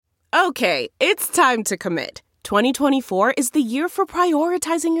Okay, it's time to commit. 2024 is the year for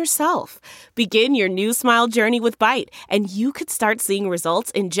prioritizing yourself. Begin your new smile journey with Byte, and you could start seeing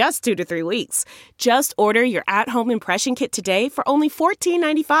results in just 2 to 3 weeks. Just order your at-home impression kit today for only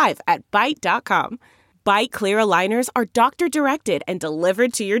 $14.95 at Byte.com. Byte Clear aligners are doctor-directed and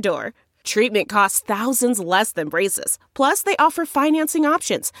delivered to your door. Treatment costs thousands less than braces. Plus, they offer financing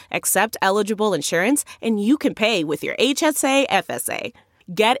options, accept eligible insurance, and you can pay with your HSA, FSA.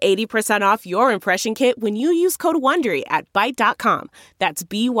 Get 80% off your impression kit when you use code WONDERY at Byte.com. That's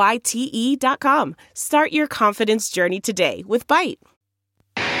BYTE.com. Start your confidence journey today with Byte.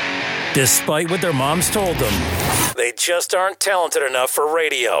 Despite what their moms told them, they just aren't talented enough for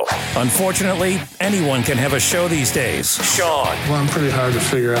radio. Unfortunately, anyone can have a show these days. Sean. Well, I'm pretty hard to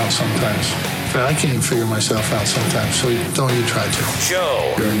figure out sometimes. In fact, I can't even figure myself out sometimes, so don't you try to.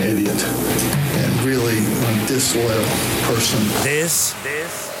 Joe. You're an idiot and really a disloyal person. This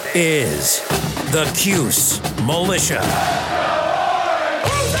is the Cuse Militia.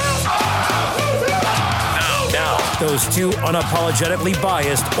 Now, those two unapologetically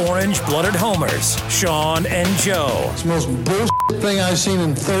biased orange-blooded homers, Sean and Joe. It's the most bullshit thing I've seen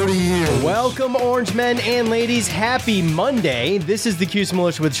in 30 years. Welcome, orange men and ladies. Happy Monday. This is the Cuse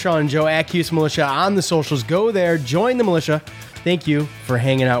Militia with Sean and Joe at Cuse Militia on the socials. Go there, join the militia. Thank you for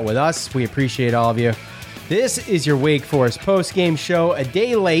hanging out with us. We appreciate all of you. This is your Wake Forest post-game show. A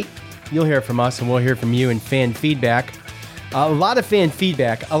day late. You'll hear from us, and we'll hear from you in fan feedback. A lot of fan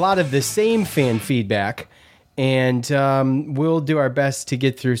feedback, a lot of the same fan feedback, and we'll do our best to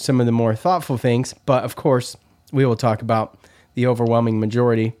get through some of the more thoughtful things, but of course, we will talk about the overwhelming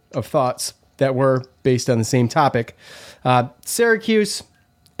majority of thoughts that were based on the same topic. Syracuse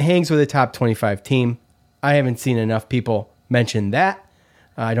hangs with a top 25 team. I haven't seen enough people mention that.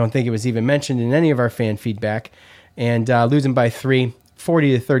 I don't think it was even mentioned in any of our fan feedback. And losing by 3,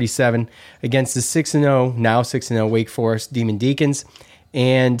 40-37 against the 6-0, now 6-0 Wake Forest Demon Deacons.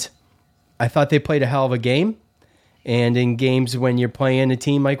 And I thought they played a hell of a game. And in games when you're playing a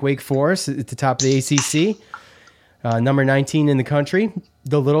team like Wake Forest at the top of the ACC, number 19 in the country,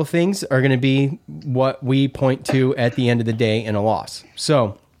 the little things are going to be what we point to at the end of the day in a loss.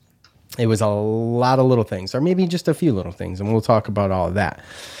 So it was a lot of little things, or maybe just a few little things, and we'll talk about all of that.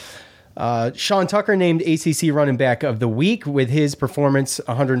 Sean Tucker named ACC running back of the week with his performance,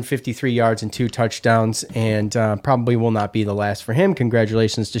 153 yards and 2 touchdowns, and probably will not be the last for him.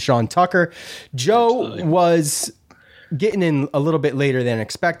 Congratulations to Sean Tucker. Joe Absolutely. Was getting in a little bit later than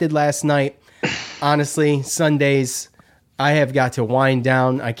expected last night. Honestly, Sundays, I have got to wind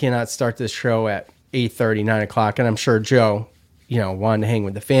down. I cannot start this show at 8:30, 9 o'clock, and I'm sure Joe, wanted to hang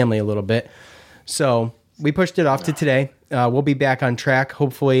with the family a little bit. So we pushed it off to today. We'll be back on track,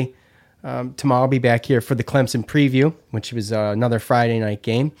 hopefully. Tomorrow I'll be back here for the Clemson preview, which was another Friday night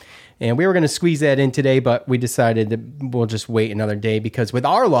game. And we were going to squeeze that in today, but we decided that we'll just wait another day because with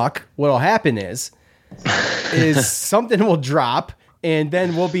our luck, what will happen is something will drop, and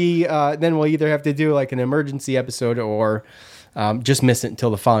then we'll either have to do like an emergency episode or just miss it until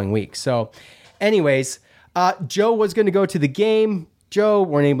the following week. So anyways, Joe was going to go to the game. Joe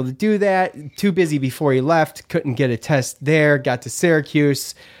weren't able to do that. Too busy before he left. Couldn't get a test there. Got to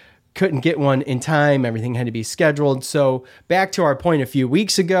Syracuse. Couldn't get one in time. Everything had to be scheduled. So back to our point a few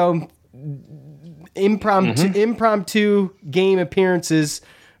weeks ago, impromptu game appearances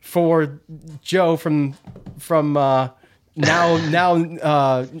for Joe from now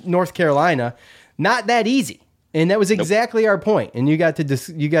North Carolina. Not that easy. And that was exactly our point. And you got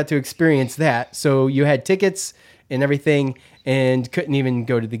to experience that. So you had tickets and everything and couldn't even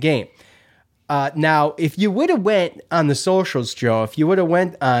go to the game. Now, if you would have went on the socials, Joe, if you would have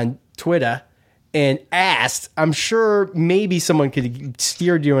went on Twitter and asked, I'm sure maybe someone could have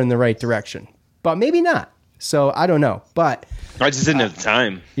steered you in the right direction. But maybe not. So I don't know. But I just didn't have the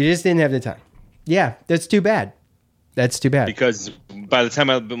time. You just didn't have the time. Yeah, that's too bad. That's too bad. Because by the time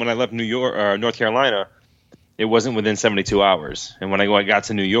when I left North Carolina, it wasn't within 72 hours. And when I got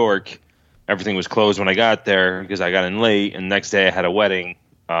to New York, everything was closed when I got there because I got in late. And the next day I had a wedding.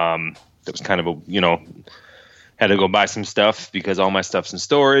 That was kind of had to go buy some stuff because all my stuff's in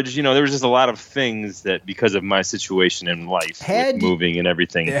storage. There was just a lot of things that because of my situation in life, with moving and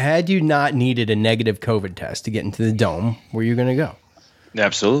everything. Had you not needed a negative COVID test to get into the Dome, were you going to go?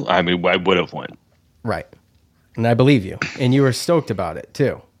 Absolutely. I mean, I would have went. Right. And I believe you. And you were stoked about it,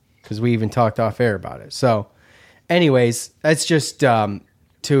 too, because we even talked off air about it. So, anyways, that's just to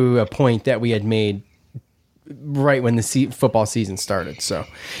a point that we had made right when the football season started. So,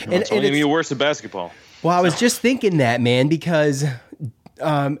 and it's only worse than basketball. Well, I was just thinking that, man, because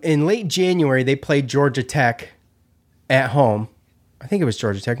in late January they played Georgia Tech at home, I think it was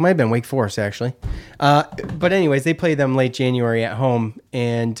Georgia Tech. Might have been Wake Forest, actually. But anyways, they play them late January at home,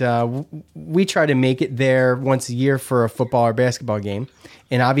 and we try to make it there once a year for a football or basketball game.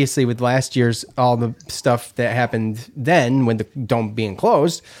 And obviously, with last year's all the stuff that happened then, when the dome being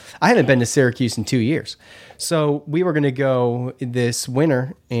closed, I haven't been to Syracuse in 2 years. So we were going to go this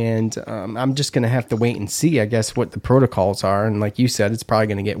winter, and I'm just going to have to wait and see, I guess, what the protocols are. And like you said, it's probably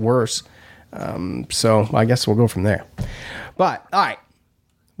going to get worse. So I guess we'll go from there. But, all right,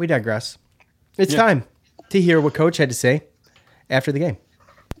 we digress. It's time to hear what Coach had to say after the game.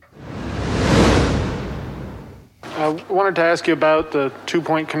 I wanted to ask you about the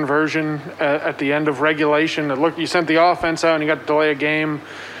 2-point conversion at the end of regulation. Look, you sent the offense out and you got to delay a game.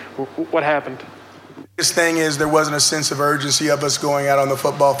 What happened? This thing is, there wasn't a sense of urgency of us going out on the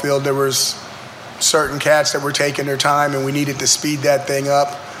football field. There was certain cats that were taking their time, and we needed to speed that thing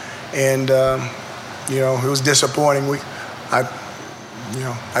up. And it was disappointing.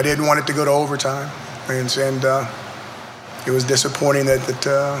 I didn't want it to go to overtime, and it was disappointing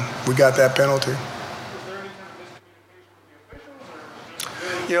that we got that penalty.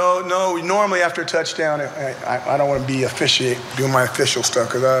 No, normally after a touchdown, I don't want to be doing my official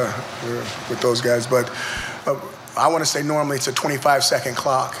stuff with those guys, but I want to say normally it's a 25-second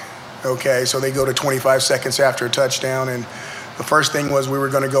clock, okay? So they go to 25 seconds after a touchdown, and the first thing was we were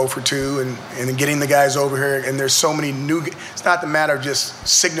going to go for 2 and then getting the guys over here, and there's so many new – it's not the matter of just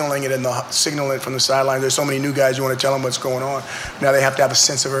signaling it from the sideline. There's so many new guys, you want to tell them what's going on. Now they have to have a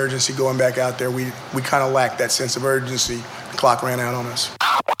sense of urgency going back out there. We kind of lacked that sense of urgency. The clock ran out on us.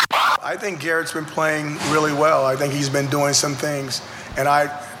 I think Garrett's been playing really well. I think he's been doing some things. And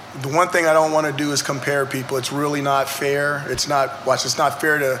the one thing I don't want to do is compare people. It's really not fair. It's not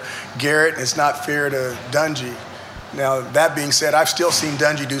fair to Garrett, and it's not fair to Dungy. Now, that being said, I've still seen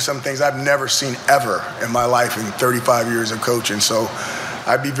Dungy do some things I've never seen ever in my life in 35 years of coaching. So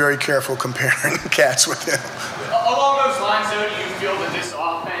I'd be very careful comparing cats with him. Along those lines, though, do you feel that this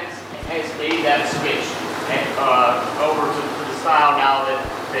offense has made that switch over to the style now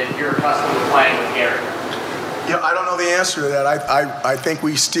that you're accustomed to playing with Garrett? I don't know the answer to that. I think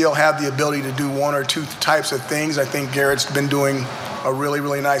we still have the ability to do one or two types of things. I think Garrett's been doing a really,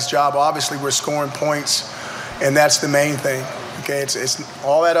 really nice job. Obviously, we're scoring points, and that's the main thing. Okay, it's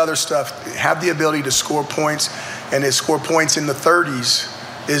all that other stuff. Have the ability to score points, and to score points in the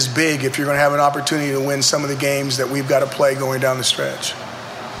 30s is big if you're going to have an opportunity to win some of the games that we've got to play going down the stretch.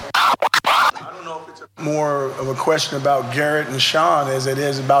 I don't know if it's more of a question about Garrett and Sean as it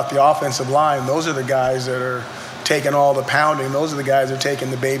is about the offensive line. Those are the guys that are taking all the pounding. Those are the guys that are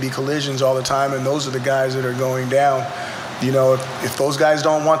taking the baby collisions all the time, and those are the guys that are going down. If those guys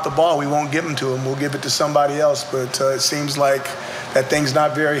don't want the ball, we won't give them to them. We'll give it to somebody else. But it seems like that thing's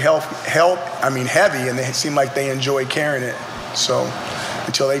not very heavy, and they seem like they enjoy carrying it. So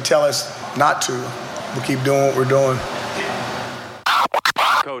until they tell us not to, we'll keep doing what we're doing.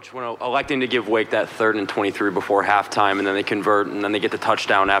 Coach, when electing to give Wake that 3rd and 23 before halftime, and then they convert, and then they get the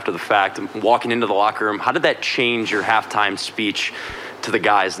touchdown after the fact, walking into the locker room, how did that change your halftime speech to the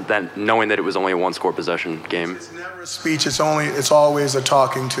guys, then knowing that it was only a one-score possession game? It's never a speech. It's always a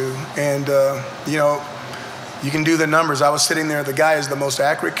talking to. And, you can do the numbers. I was sitting there. The guy is the most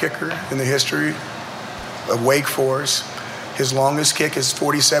accurate kicker in the history of Wake Forest. His longest kick is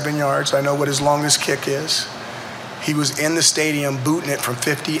 47 yards. I know what his longest kick is. He was in the stadium booting it from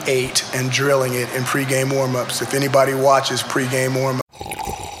 58 and drilling it in pregame warm-ups. If anybody watches pregame warm-ups.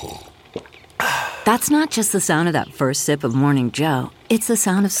 That's not just the sound of that first sip of Morning Joe. It's the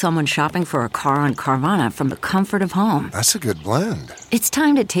sound of someone shopping for a car on Carvana from the comfort of home. That's a good blend. It's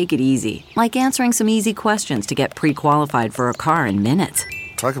time to take it easy, like answering some easy questions to get pre-qualified for a car in minutes.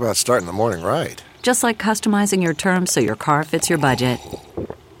 Talk about starting the morning right. Just like customizing your terms so your car fits your budget.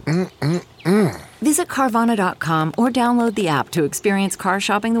 Visit Carvana.com or download the app to experience car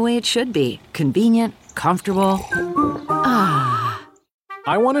shopping the way it should be. Convenient, comfortable.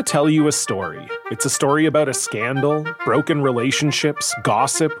 I want to tell you a story. It's a story about a scandal, broken relationships,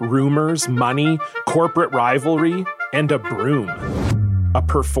 gossip, rumors, money, corporate rivalry, and a broom. A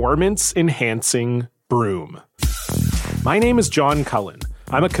performance-enhancing broom. My name is John Cullen.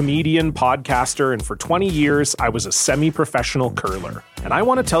 I'm a comedian, podcaster, and for 20 years, I was a semi-professional curler. And I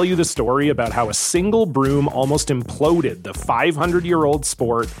want to tell you the story about how a single broom almost imploded the 500-year-old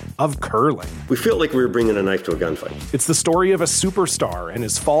sport of curling. We felt like we were bringing a knife to a gunfight. It's the story of a superstar and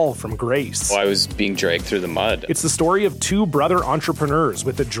his fall from grace. I was being dragged through the mud. It's the story of two brother entrepreneurs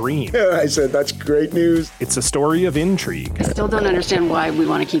with a dream. I said, that's great news. It's a story of intrigue. I still don't understand why we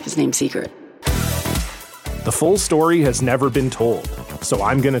want to keep his name secret. The full story has never been told, so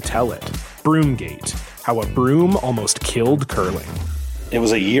I'm going to tell it. Broomgate, how a broom almost killed curling. It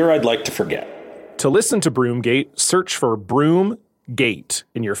was a year I'd like to forget. To listen to Broomgate, search for Broomgate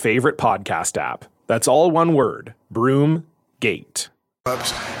in your favorite podcast app. That's all one word, Broomgate.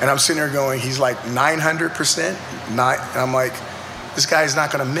 And I'm sitting there going, he's like 900%. And I'm like, this guy's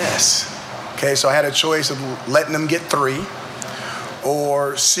not going to miss. Okay, so I had a choice of letting them get 3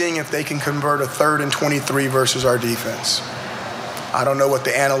 or seeing if they can convert a 3rd and 23 versus our defense. I don't know what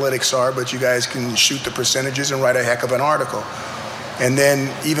the analytics are, but you guys can shoot the percentages and write a heck of an article. And then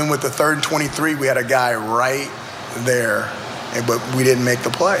even with the 3rd and 23, we had a guy right there, but we didn't make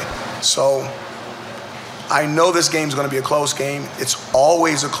the play. So I know this game's going to be a close game. It's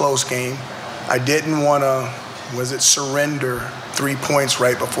always a close game. I didn't want to, surrender 3 points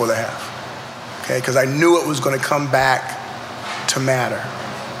right before the half. Okay, because I knew it was going to come back to matter.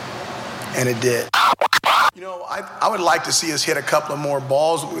 And it did. You know, I would like to see us hit a couple of more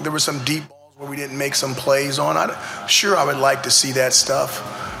balls. There were some deep balls where we didn't make some plays on. I would like to see that stuff.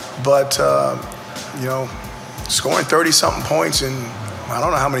 But, scoring 30-something points and I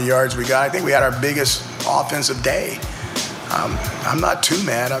don't know how many yards we got. I think we had our biggest offensive day. I'm not too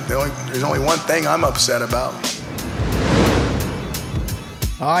mad. There's only one thing I'm upset about.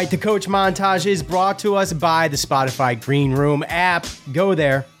 All right, the Coach Montage is brought to us by the Spotify Green Room app. Go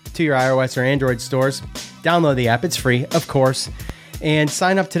there to your iOS or Android stores. Download the app. It's free, of course. And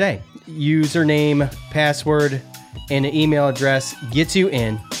sign up today. Username, password, and an email address gets you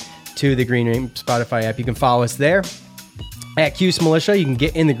in to the Green Room Spotify app. You can follow us there. At Cuse Militia, you can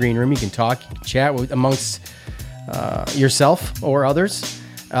get in the green room. You can talk, chat amongst yourself or others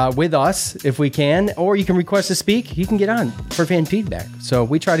with us if we can, or you can request to speak. You can get on for fan feedback. So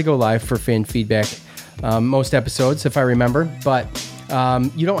we try to go live for fan feedback most episodes, if I remember. But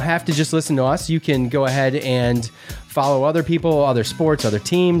you don't have to just listen to us. You can go ahead and follow other people, other sports, other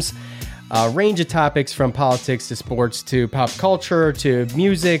teams. Range of topics from politics to sports to pop culture to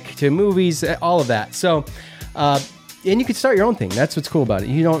music to movies, all of that. So, and you can start your own thing. That's what's cool about it.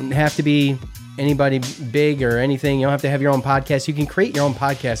 You don't have to be anybody big or anything. You don't have to have your own podcast. You can create your own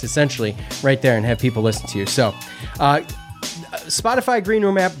podcast essentially right there and have people listen to you. So, Spotify Green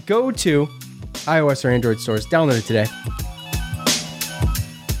Room app, go to iOS or Android stores. Download it today.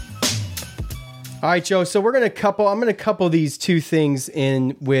 All right, Joe. So I'm going to couple these two things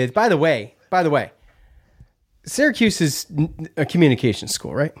in with, by the way, Syracuse is a communication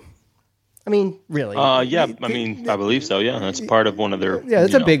school, right? I mean, really? Yeah. I believe so. Yeah, that's part of one of their. Yeah,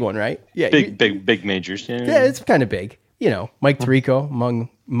 it's a big one, right? Yeah, big majors. Yeah, it's kind of big. Mike Tirico among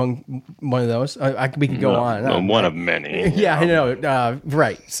one of those. We could go on. One of many. Yeah, I know.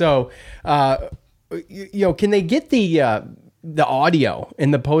 Right. So, can they get the audio in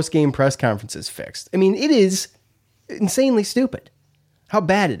the post-game press conferences fixed? I mean, it is insanely stupid how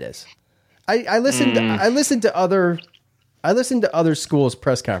bad it is. I listened to other schools'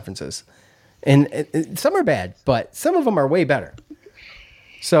 press conferences, and some are bad, but some of them are way better.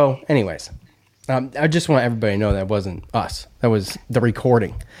 So, anyways, I just want everybody to know that wasn't us. That was the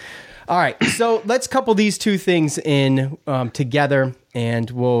recording. All right, so let's couple these two things in together, and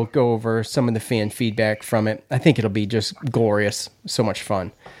we'll go over some of the fan feedback from it. I think it'll be just glorious. So much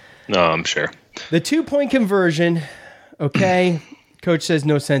fun. No, I'm sure. The 2-point conversion, okay. Coach says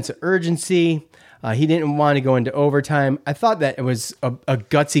no sense of urgency. He didn't want to go into overtime. I thought that it was a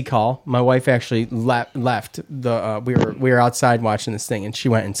gutsy call. My wife actually left. We were outside watching this thing, and she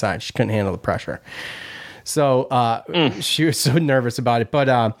went inside. She couldn't handle the pressure. So she was so nervous about it.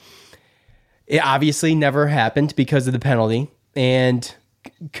 But it obviously never happened because of the penalty. And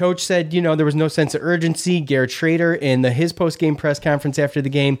Coach said, there was no sense of urgency. Garrett Schrader, in his post-game press conference after the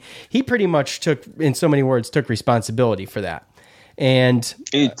game, he pretty much took responsibility for that. And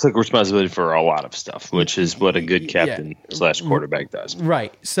he took responsibility for a lot of stuff, which is what a good captain / quarterback does.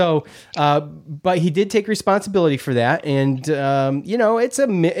 Right. So, but he did take responsibility for that. And, it's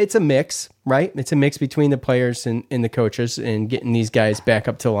a mix, right? It's a mix between the players and the coaches and getting these guys back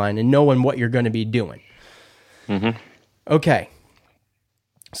up to the line and knowing what you're going to be doing. Mm-hmm. Okay.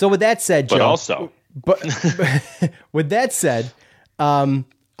 So with that said, Joe, but with that said,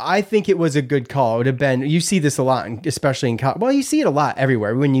 I think it was a good call. It would have been, you see this a lot, especially in college. Well, you see it a lot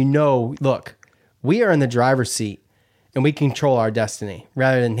everywhere when look, we are in the driver's seat and we control our destiny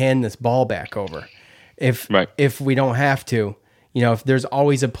rather than hand this ball back over. If we don't have to, if there's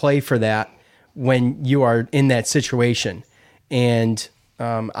always a play for that when you are in that situation. And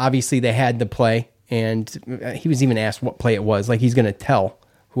obviously they had the play, and he was even asked what play it was. Like, he's going to tell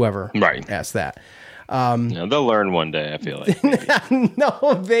whoever asked that. They'll learn one day, I feel like.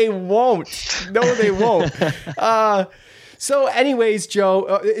 No, they won't. No, they won't. So anyways, Joe,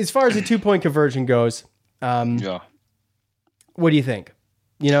 as far as the 2-point conversion goes, what do you think?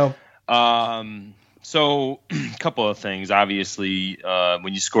 So a couple of things. Obviously,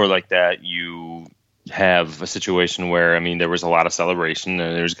 when you score like that, you have a situation where, I mean, there was a lot of celebration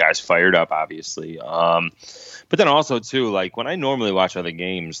and there's guys fired up, obviously. But then also, too, like when I normally watch other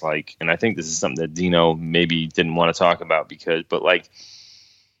games, like, and I think this is something that Dino maybe didn't want to talk about but like,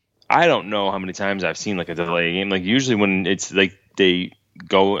 I don't know how many times I've seen like a delay game. Like usually when it's like they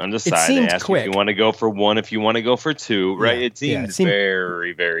go on the side, they ask you if you want to go for one, if you want to go for two, right? Yeah. It seemed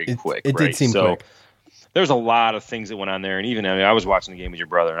very, very quick. It did seem quick. There was a lot of things that went on there. And even, I mean, I was watching the game with your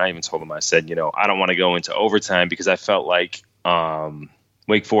brother, and I even told him, I said, I don't want to go into overtime because I felt like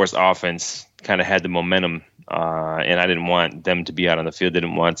Wake Forest offense kind of had the momentum, and I didn't want them to be out on the field.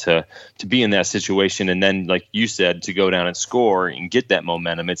 Didn't want to be in that situation. And then, like you said, to go down and score and get that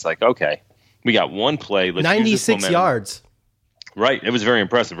momentum, it's like, okay, we got one play. Let's 96 yards. Right. It was very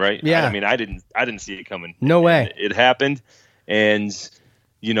impressive, right? Yeah. I mean, I didn't see it coming. No way. It happened. And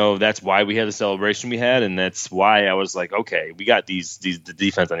that's why we had the celebration we had, and that's why I was like, okay, we got the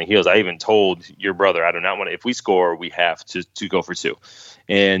defense on the heels. I even told your brother, I do not want to. If we score, we have to go for two.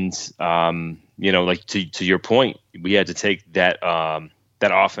 And like to your point, we had to take that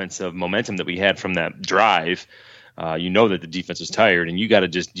offensive momentum that we had from that drive. That the defense was tired, and you got to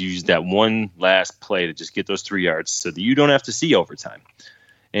just use that one last play to just get those 3 yards, so that you don't have to see overtime.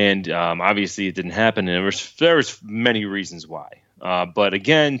 And obviously, it didn't happen, and there was many reasons why. But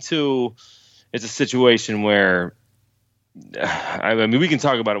again, too, it's a situation where, I mean, we can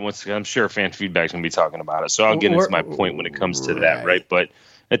talk about it once. I'm sure fan feedback's going to be talking about it. So I'll get into my point when it comes to that, right? But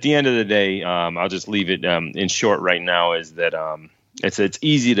at the end of the day, I'll just leave it in short right now is that it's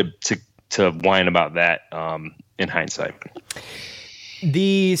easy to whine about that in hindsight.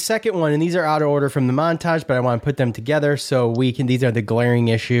 The second one, and these are out of order from the montage, but I want to put them together so these are the glaring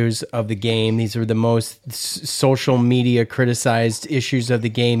issues of the game. These are the most social media criticized issues of the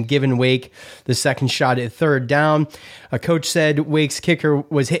game. Given Wake the second shot at third down, a coach said Wake's kicker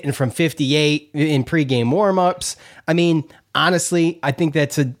was hitting from 58 in pregame warmups. I mean, honestly, I think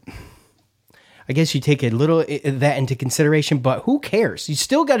I guess you take a little of that into consideration, but who cares? You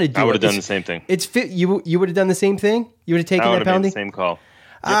still got to do it. I would have done the same thing. You would have done the same thing? You would have taken that penalty? Made the same call.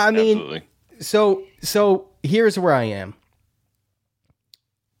 Yep, I mean, absolutely. So here's where I am.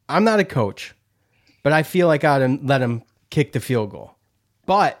 I'm not a coach, but I feel like I'd let him kick the field goal.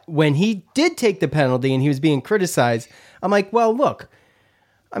 But when he did take the penalty and he was being criticized, I'm like, well, look,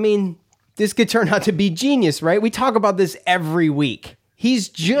 I mean, this could turn out to be genius, right? We talk about this every week. He's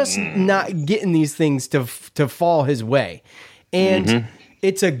just not getting these things to fall his way. And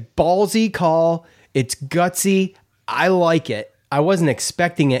it's a ballsy call. It's gutsy. I like it. I wasn't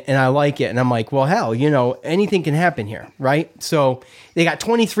expecting it, and I like it. And I'm like, well, hell, anything can happen here, right? So they got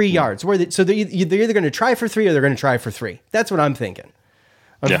 23 yards. So they're either going to try for 3 or they're going to try for 3. That's what I'm thinking.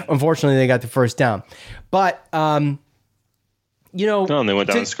 Yeah. Unfortunately, they got the first down. But... and they went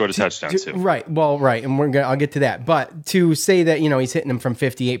down and scored a touchdown too. Right. Well, right. And I'll get to that. But to say that, he's hitting them from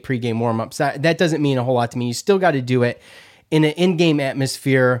 58 pregame warmups, that doesn't mean a whole lot to me. You still got to do it in an in-game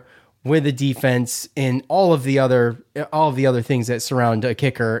atmosphere with a defense and all of the other things that surround a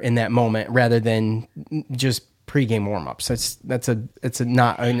kicker in that moment, rather than just pregame warmups. That's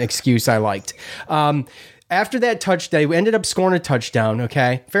not an excuse I liked. After that touchdown, we ended up scoring a touchdown.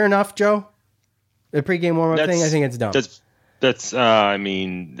 Okay. Fair enough, Joe? The pregame warmup thing, I think it's dumb. That's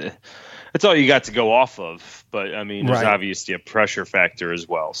that's all you got to go off of. But, I mean, there's obviously a pressure factor as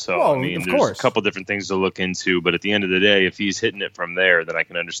well. So, I mean, there's a couple different things to look into. But at the end of the day, if he's hitting it from there, then I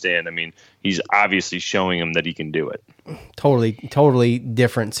can understand. I mean, he's obviously showing him that he can do it. Totally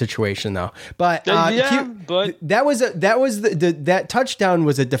different situation, though. But that touchdown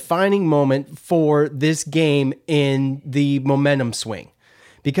was a defining moment for this game in the momentum swing.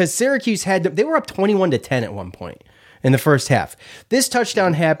 Because Syracuse they were up 21-10 at one point in the first half. This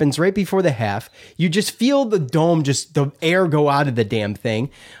touchdown happens right before the half. You just feel the dome, just the air go out of the damn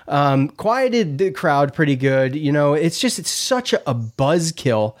thing. Quieted the crowd pretty good. It's such a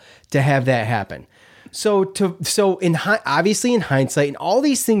buzzkill to have that happen. Obviously in hindsight, and all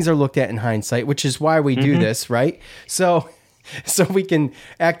these things are looked at in hindsight, which is why we do this, right? So we can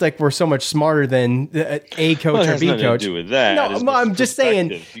act like we're so much smarter than A coach or B coach. To do with that. No, I'm just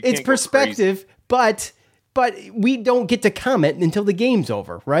saying it's perspective, but we don't get to comment until the game's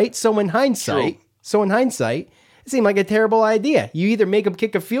over, right? So in hindsight, it seemed like a terrible idea. You either make them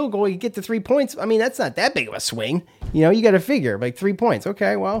kick a field goal, you get the 3 points. I mean, that's not that big of a swing. You got to figure like 3 points.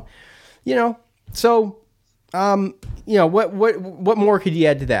 Okay, well, So, what more could you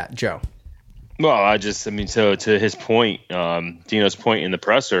add to that, Joe? Well, to his point, Dino's point in the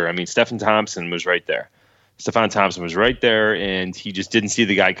presser, I mean, Stephen Thompson was right there. Stephon Thompson was right there, and he just didn't see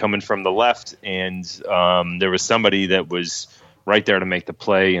the guy coming from the left, and there was somebody that was right there to make the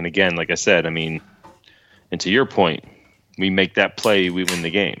play. And again, like I said, I mean, and to your point, we make that play, we win the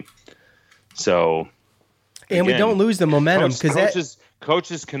game. So, and again, we don't lose the momentum because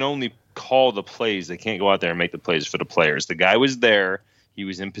coaches can only call the plays. They can't go out there and make the plays for the players. The guy was there. He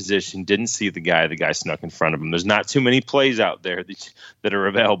was in position, didn't see the guy. The guy snuck in front of him. There's not too many plays out there that are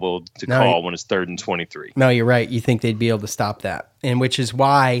available to call when it's 3rd and 23. No, you're right. You think they'd be able to stop that. And which is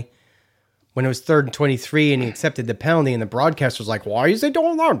why when it was 3rd and 23 and he accepted the penalty and the broadcast was like, why is he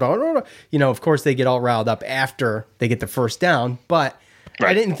doing that? You know, of course they get all riled up after they get the first down, but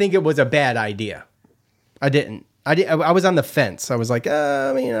I didn't think it was a bad idea. I didn't. I was on the fence. I was like,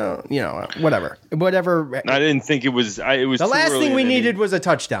 whatever. I didn't think it was. It was the last thing we needed was a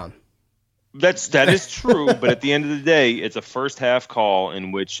touchdown. That is true, but at the end of the day, it's a first half call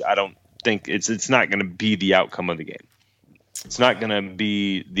in which I don't think it's not going to be the outcome of the game. It's not going to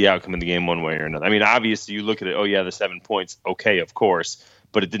be the outcome of the game one way or another. I mean, obviously, you look at it. Oh yeah, the 7 points. Okay, of course,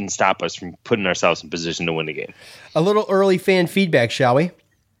 but it didn't stop us from putting ourselves in position to win the game. A little early fan feedback, shall we?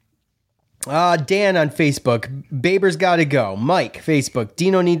 Dan on Facebook, Baber's got to go. Mike, Facebook,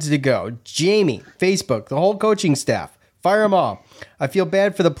 Dino needs to go. Jamie, Facebook, the whole coaching staff, fire them all. I feel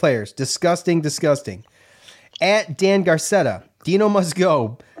bad for the players. Disgusting. At Dan Garcetta, Dino must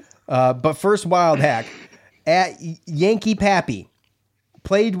go, but first wild hack. At Yankee Pappy,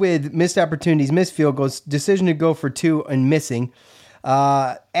 played with missed opportunities, missed field goals, decision to go for 2 and missing.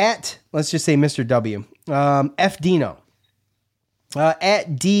 At, let's just say Mr. W, F Dino.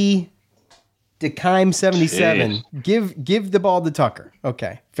 At D Dekime 77. Give the ball to Tucker.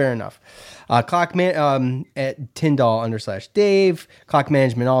 Okay, fair enough. Clockman at Tyndall _Dave. Clock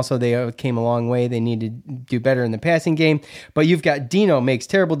management also, they came a long way. They need to do better in the passing game. But you've got Dino makes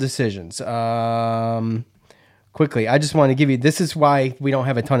terrible decisions. Quickly, I just want to give you, this is why we don't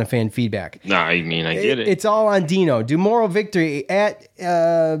have a ton of fan feedback. No, I mean, I get it. It's all on Dino. Do moral victory at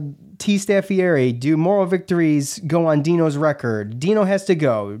T. Staffieri. Do moral victories go on Dino's record? Dino has to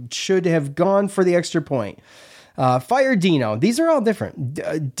go. Should have gone for the extra point. Fire Dino. These are all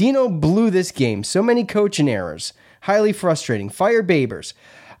different. Dino blew this game. So many coaching errors. Highly frustrating. Fire Babers.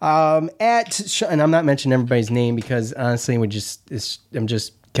 And I'm not mentioning everybody's name because honestly, I'm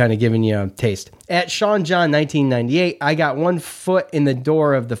just kind of giving you a taste. At Sean John 1998, I got one foot in the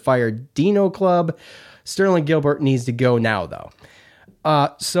door of the Fire Dino Club. Sterling Gilbert needs to go now, though.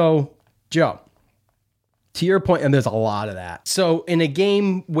 So, Joe, to your point, and there's a lot of that. So, in a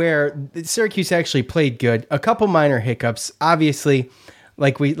game where Syracuse actually played good, a couple minor hiccups. Obviously,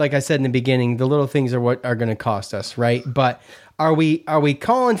 like I said in the beginning, the little things are what are going to cost us, right? But are we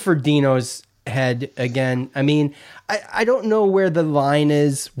calling for Dino's head again? I mean, I don't know where the line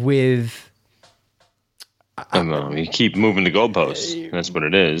is with. I don't know. You keep moving the goalposts. That's what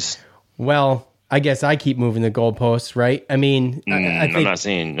it is. Well, I guess I keep moving the goalposts, right? I mean, I think, I'm not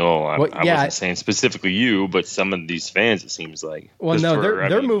saying I wasn't saying specifically you, but some of these fans, it seems like. Well, no,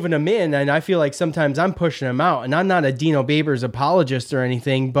 they're moving them in, and I feel like sometimes I'm pushing them out, and I'm not a Dino Babers apologist or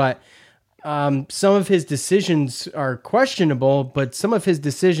anything, but some of his decisions are questionable. But some of his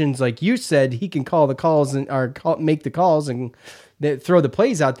decisions, like you said, he can call the calls and make the calls and throw the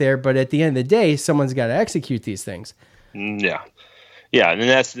plays out there. But at the end of the day, someone's got to execute these things. Yeah. Yeah,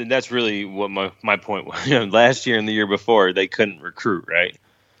 and that's really what my point was. Last year and the year before, they couldn't recruit, right?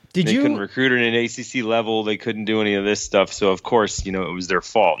 They couldn't recruit at an ACC level. They couldn't do any of this stuff. So, of course, it was their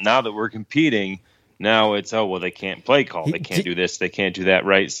fault. Now that we're competing, now it's, they can't play call. They can't do this. They can't do that,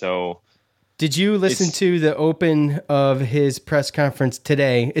 right? So, did you listen to the open of his press conference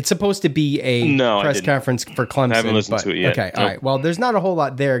today? It's supposed to be a press conference for Clemson. I haven't listened to it yet. Okay, all right. Well, there's not a whole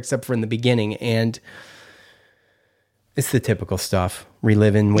lot there except for in the beginning, and it's the typical stuff.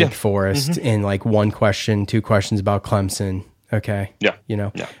 Reliving Wake Forest and like one question, two questions about Clemson. Okay. Yeah.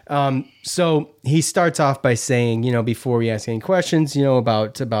 So he starts off by saying, before we ask any questions,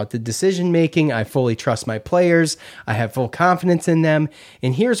 about the decision making, I fully trust my players. I have full confidence in them.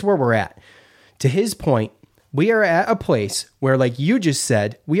 And here's where we're at. To his point, we are at a place where, like you just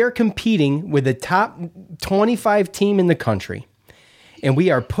said, we are competing with the top 25 team in the country. And we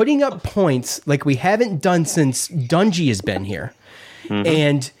are putting up points like we haven't done since Dungy has been here. Mm-hmm.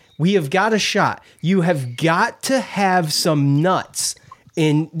 And we have got a shot. You have got to have some nuts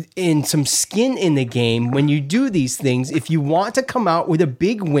in some skin in the game when you do these things. If you want to come out with a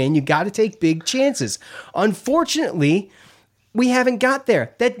big win, you got to take big chances. Unfortunately, we haven't got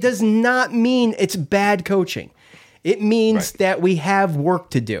there. That does not mean it's bad coaching. It means that we have work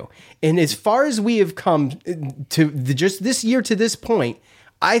to do. And as far as we have come to just this year to this point,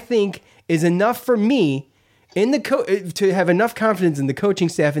 I think is enough for me in the to have enough confidence in the coaching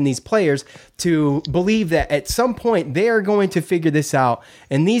staff and these players to believe that at some point they are going to figure this out,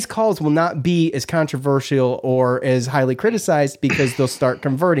 and these calls will not be as controversial or as highly criticized because they'll start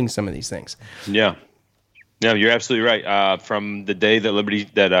converting some of these things. Yeah. No, you're absolutely right. From the day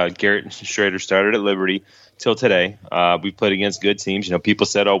that Garrett Schrader started at Liberty till today, we played against good teams. You know, people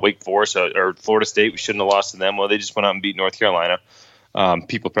said, "Oh, Wake Forest or Florida State, we shouldn't have lost to them." Well, they just went out and beat North Carolina.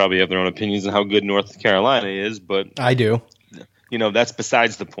 People probably have their own opinions on how good North Carolina is, but I do. You know, that's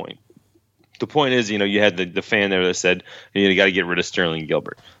besides the point. The point is, you know, you had the fan there that said, you got to get rid of Sterling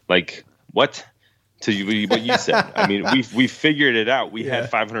Gilbert. Like, what? To what you said. I mean, we figured it out. We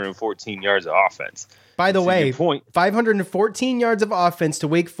had 514 yards of offense. By the way, 514 yards of offense to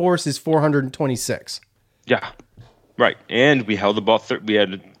Wake Forest is 426. Yeah, right. And we held the ball. We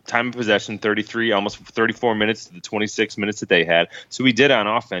had time of possession 33, almost 34 minutes to the 26 minutes that they had. So we did on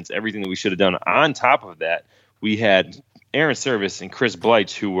offense everything that we should have done. On top of that, we had Aaron Service and Chris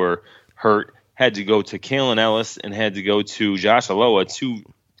Bleich, who were hurt, had to go to Kalen Ellis and had to go to Josh Aloha, two,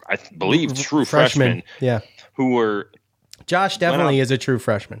 I believe, true freshmen. Yeah, who were. Josh definitely is a true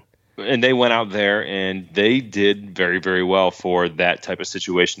freshman. And they went out there and they did very, very well for that type of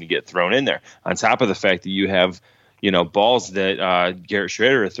situation to get thrown in there. On top of the fact that you have, you know, balls that Garrett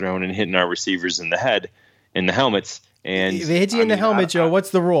Schrader had thrown and hitting our receivers in the head, in the helmets. And if it hits you in the helmet, Joe,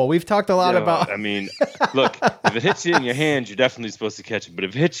 what's the rule? We've talked a lot about. I mean, look, if it hits you in your hands, you're definitely supposed to catch it. But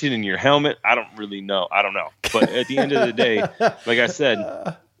if it hits you in your helmet, I don't really know. I don't know. But at the end of the day, like I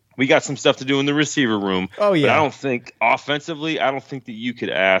said, we got some stuff to do in the receiver room. Oh, yeah. But I don't think offensively, I don't think that you could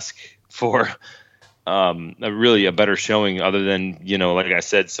ask for a better showing other than, you know, like I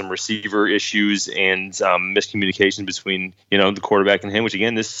said, some receiver issues and miscommunication between, you know, the quarterback and him, which,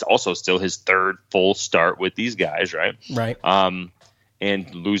 again, this is also still his third full start with these guys, right? Right.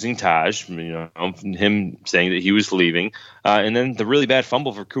 And losing Taj, you know, him saying that he was leaving. And then the really bad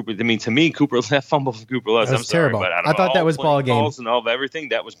fumble for Cooper. I mean, to me, that fumble for Cooper Lutz, I'm terrible. sorry, but I thought that was ball game. And all of everything,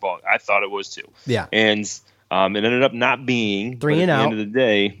 that was ball. I thought it was too. Yeah. And it ended up not being 3 and out. At the end of the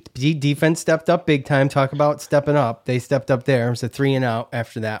day, defense stepped up big time. Talk about stepping up. They stepped up there. It was a 3 and out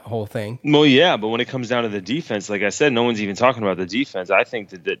after that whole thing. Well, yeah, but when it comes down to the defense, like I said, no one's even talking about the defense. I think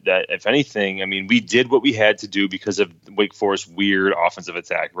that if anything, I mean, we did what we had to do because of Wake Forest's weird offensive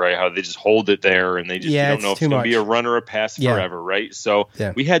attack, right? How they just hold it there and they just you don't know if it's going to be a run or a pass forever, right? So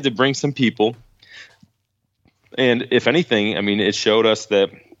we had to bring some people. And if anything, I mean, it showed us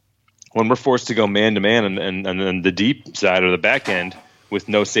that when we're forced to go man-to-man and then the deep side or the back end with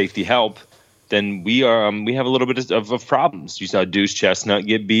no safety help, then we have a little bit of problems. You saw Deuce Chestnut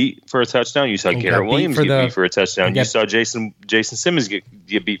get beat for a touchdown. You saw Garrett Williams get beat for a touchdown. You saw Jason Simmons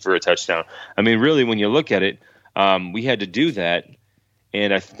get beat for a touchdown. I mean, really, when you look at it, we had to do that.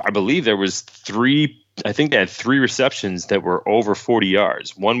 And I believe there was I think they had 3 receptions that were over 40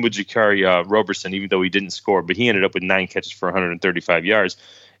 yards. One with Jakari Roberson, even though he didn't score, but he ended up with 9 catches for 135 yards.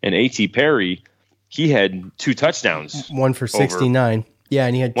 And A.T. Perry, he had 2 touchdowns. One for 69. Yeah,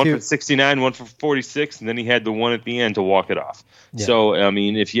 and he had 2. One for 69, one for 46, and then he had the one at the end to walk it off. Yeah. So, I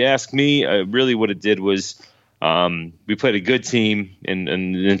mean, if you ask me, really what it did was we played a good team and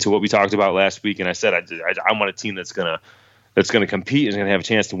into what we talked about last week. And I said I want a team that's gonna compete and is gonna have a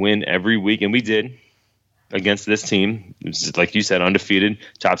chance to win every week, and we did. Against this team, it's like you said, undefeated,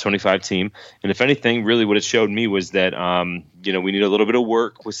 top 25 team. And if anything, really what it showed me was that, you know, we need a little bit of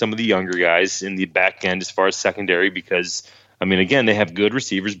work with some of the younger guys in the back end as far as secondary because, I mean, again, they have good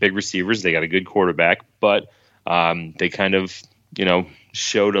receivers, big receivers. They got a good quarterback, but they kind of, you know,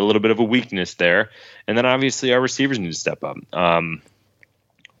 showed a little bit of a weakness there. And then obviously our receivers need to step up.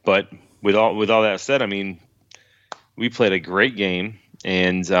 But with all that said, I mean, we played a great game.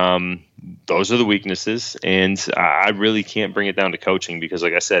 And those are the weaknesses. And I really can't bring it down to coaching because,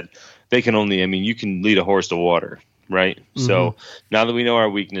 like I said, they can only – I mean, you can lead a horse to water, right? Mm-hmm. So now that we know our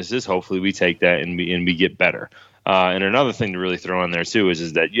weaknesses, hopefully we take that and we get better. And another thing to really throw in there, too,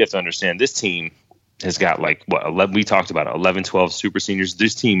 is that you have to understand this team has got, like, what, 11, we talked about it, 11, 12 super seniors.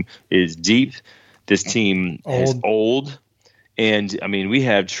 This team is deep. This team is old. And, I mean, we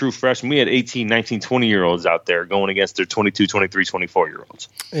have true freshmen. We had 18, 19, 20-year-olds out there going against their 22, 23, 24-year-olds.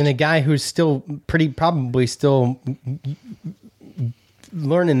 And a guy who's still probably still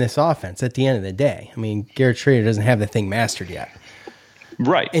learning this offense at the end of the day. I mean, Garrett Schrader doesn't have the thing mastered yet.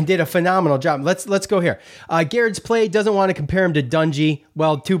 Right. And did a phenomenal job. Let's go here. Garrett's play, doesn't want to compare him to Dungy.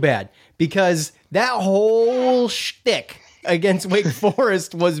 Well, too bad. Because that whole shtick against Wake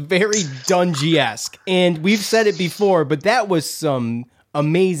Forest was very Dungy-esque. And we've said it before, but that was some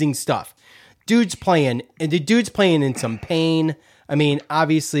amazing stuff. Dude's playing in some pain. I mean,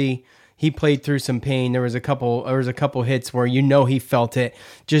 obviously, he played through some pain. There was a couple hits where he felt it.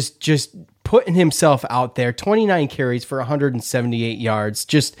 Just putting himself out there. 29 carries for 178 yards. I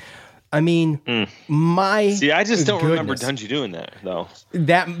just don't remember Dungy doing that though.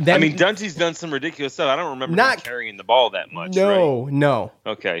 Dungy's done some ridiculous stuff. I don't remember him carrying the ball that much. No.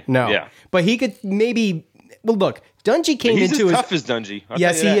 Okay. No. Yeah. But he could maybe. Well, look, Dungy came into as tough as Dungy.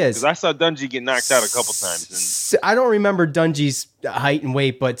 Yes, he is. Because I saw Dungy get knocked out a couple times. I don't remember Dungy's height and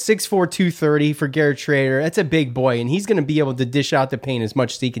weight, but 6'4", 230 for Garrett Schrader. That's a big boy, and he's going to be able to dish out the pain as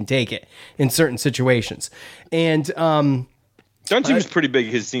much as he can take it in certain situations. And Dungy was pretty big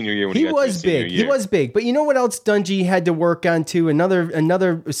his senior year. He was big. But you know what else Dungy had to work on too?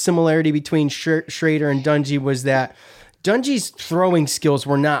 Another similarity between Schrader and Dungy was that Dungy's throwing skills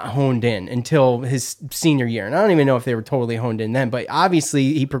were not honed in until his senior year. And I don't even know if they were totally honed in then, but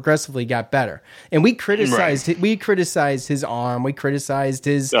obviously he progressively got better. And we criticized his arm. We criticized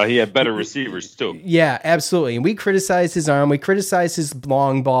his... he had better receivers too. Yeah, absolutely. And we criticized his arm. We criticized his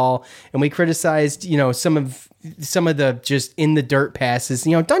long ball. And we criticized, some of the just in the dirt passes.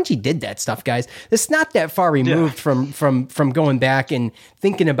 Dungy did that stuff, guys. It's not that far removed from going back and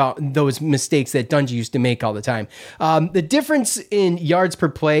thinking about those mistakes that Dungy used to make all the time. The difference in yards per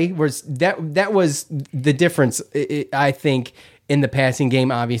play was that was the difference, I think, in the passing game.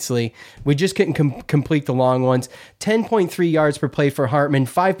 Obviously, we just couldn't complete the long ones. 10.3 yards per play for Hartman,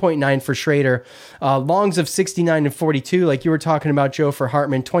 5.9 for Schrader, longs of 69 and 42, like you were talking about, Joe, for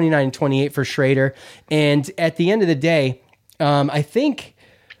Hartman, 29 and 28 for Schrader. And at the end of the day, I think,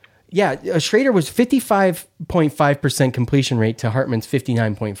 Schrader was 55.5% completion rate to Hartman's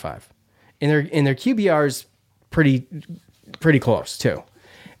 59.5, and their QBR's pretty close too.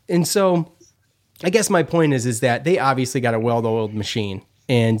 And so I guess my point is that they obviously got a well-oiled machine,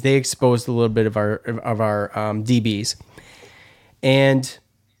 and they exposed a little bit of our DBs, and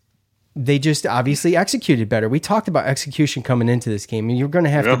they just obviously executed better. We talked about execution coming into this game, and you're going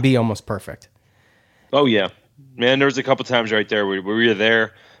to have to be almost perfect. Oh yeah, man. There was a couple times right there where we were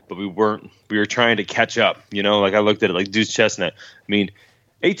there, but we weren't. We were trying to catch up. Like I looked at it like Deuce Chestnut.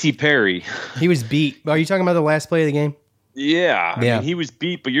 A.T. Perry. He was beat. Are you talking about the last play of the game? Yeah. I mean, he was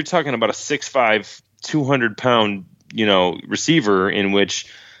beat, but you're talking about a 6'5", 200-pound, receiver in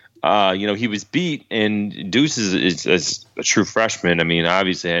which, he was beat, and Deuce is a true freshman. I mean,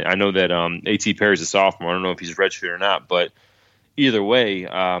 obviously, I know that A.T. Perry's a sophomore. I don't know if he's redshirt or not, but either way,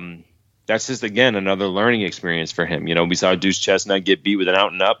 that's just, again, another learning experience for him. We saw Deuce Chestnut get beat with an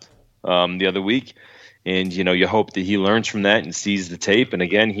out and up the other week. And, you hope that he learns from that and sees the tape. And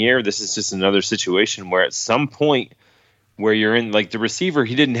again, here, this is just another situation where at some point where you're in, like the receiver,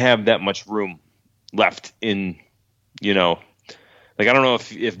 he didn't have that much room left in, like, I don't know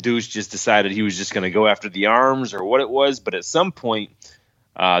if Deuce just decided he was just going to go after the arms or what it was. But at some point,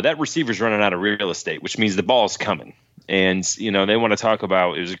 that receiver's running out of real estate, which means the ball's coming. And, they want to talk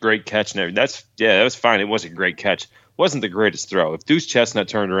about it was a great catch. And that was fine. It was a great catch. Wasn't the greatest throw. If Deuce Chestnut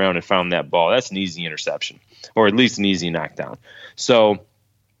turned around and found that ball, that's an easy interception, or at least an easy knockdown. So,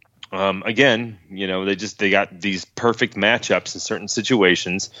 again, they got these perfect matchups in certain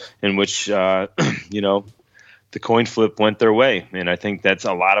situations in which, the coin flip went their way. And I think that's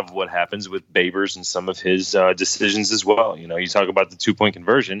a lot of what happens with Babers and some of his decisions as well. You talk about the 2-point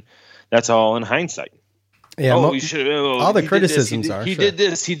conversion. That's all in hindsight. Yeah, all the criticisms he did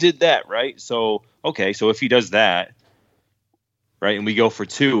this, he did that, right? So, okay, so if he does that, right, and we go for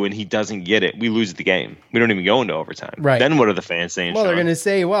 2 and he doesn't get it, we lose the game. We don't even go into overtime. Right. Then what are the fans saying? Well, they're going to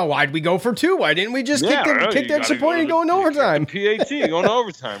say, well, why'd we go for 2? Why didn't we just kick the extra point and go into overtime? PAT, going to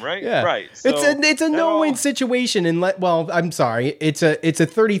overtime, right? Yeah. Right. So it's a no-win situation. I'm sorry. It's a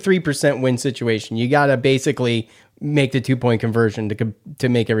 33% win situation. You got to basically make the 2-point conversion to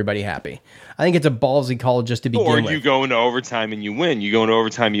make everybody happy. I think it's a ballsy call just to begin with. Or you go into overtime and you win. You go into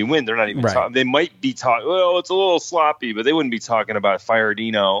overtime, you win. They're not even talking. They might be talking, well, it's a little sloppy, but they wouldn't be talking about Fire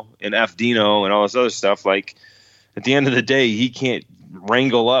Dino and F Dino and all this other stuff. Like, at the end of the day, he can't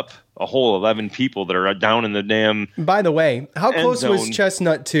wrangle up a whole 11 people that are down in the damn By the way, how close zone. was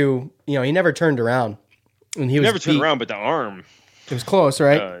Chestnut to, he never turned around. And he never turned around, but the arm. It was close,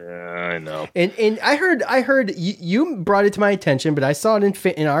 right? Yeah, I know. And I heard you brought it to my attention, but I saw it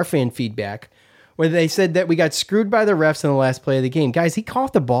in our fan feedback where they said that we got screwed by the refs in the last play of the game. Guys, he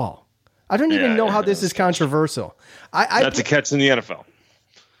caught the ball. I don't even know how this is controversial. That's a catch in the NFL.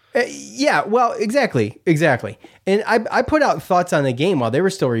 Yeah, well, exactly. And I put out thoughts on the game while they were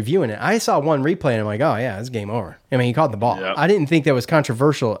still reviewing it. I saw one replay and I'm like, oh yeah, it's game over. I mean, he caught the ball. Yep. I didn't think that was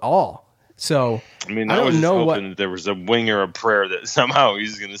controversial at all. So I was just hoping that there was a wing or a prayer that somehow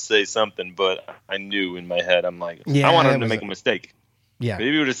he's going to say something, but I knew in my head, I'm like, I want him to make a mistake. Yeah. If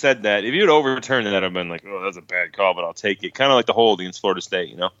you would have said that, if you would overturn that, I'd have been like, oh, that's a bad call, but I'll take it. Kind of like the hold against Florida State,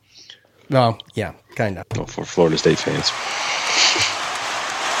 you know? Oh, yeah, kind of. Well, for Florida State fans.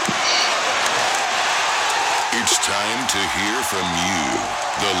 It's time to hear from you,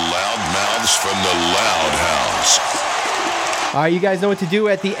 the loudmouths from the Loud House. All right, you guys know what to do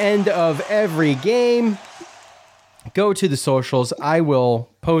at the end of every game. Go to the socials. I will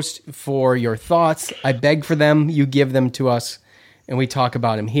post for your thoughts. I beg for them. You give them to us, and we talk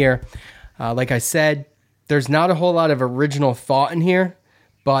about them here. Like I said, there's not a whole lot of original thought in here,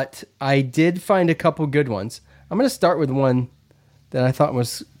 but I did find a couple good ones. I'm going to start with one that I thought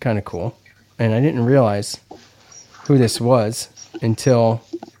was kind of cool, and I didn't realize who this was until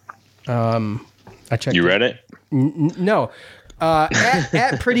I checked. You read it? No.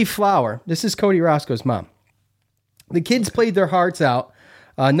 At Pretty Flower. This is Cody Roscoe's mom. The kids played their hearts out.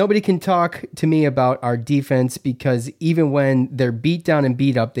 Nobody can talk to me about our defense because even when they're beat down and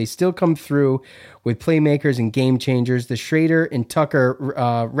beat up, they still come through with playmakers and game changers. The Schrader and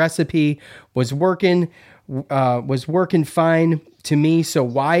Tucker recipe was working fine to me. So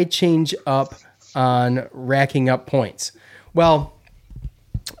why change up on racking up points? Well,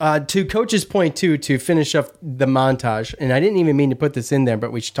 to Coach's point, too, to finish up the montage, and I didn't even mean to put this in there,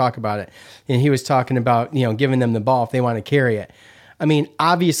 but we should talk about it. And he was talking about, giving them the ball if they want to carry it. I mean,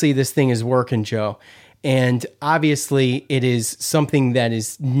 obviously this thing is working, Joe. And obviously it is something that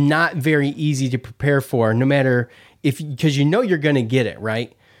is not very easy to prepare for, no matter because you're going to get it,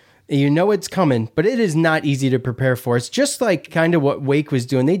 right? You know it's coming, but it is not easy to prepare for. It's just like kind of what Wake was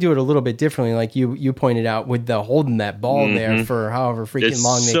doing. They do it a little bit differently, like you pointed out, with the holding that ball there for however freaking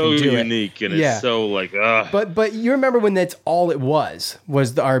long they can do it. It's so unique, and it's so like, But you remember when that's all it was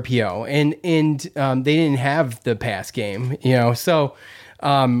the RPO, and they didn't have the pass game, So,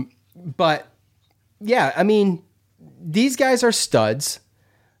 but yeah, I mean, these guys are studs.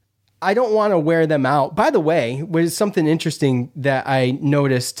 I don't want to wear them out. By the way, was something interesting that I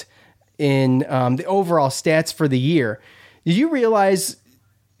noticed in the overall stats for the year. Did you realize,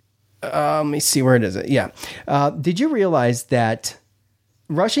 let me see, where it is. Yeah. Did you realize that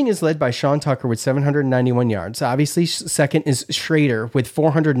rushing is led by Sean Tucker with 791 yards? Obviously, second is Schrader with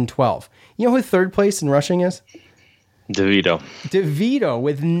 412. You know who third place in rushing is? DeVito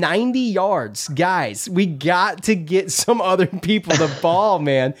with 90 yards. Guys, we got to get some other people the ball,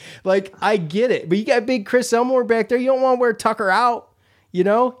 man. Like, I get it, but you got big Chris Elmore back there. You don't want to wear Tucker out.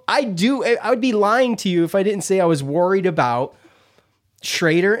 I do. I would be lying to you if I didn't say I was worried about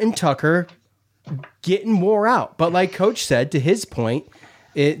Schrader and Tucker getting wore out. But like Coach said, to his point,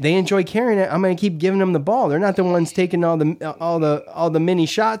 they enjoy carrying it. I'm going to keep giving them the ball. They're not the ones taking all the mini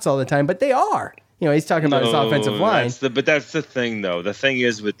shots all the time, but they are. He's talking about his offensive line. But that's the thing, though. The thing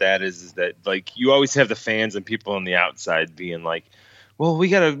is with that is that, like, you always have the fans and people on the outside being like, well, we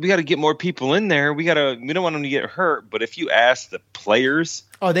gotta get more people in there. We don't want them to get hurt. But if you ask the players,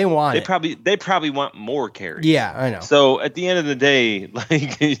 they want they probably want more carries. Yeah, I know. So at the end of the day,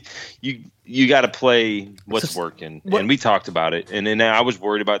 like you got to play what's working. And we talked about it. And then I was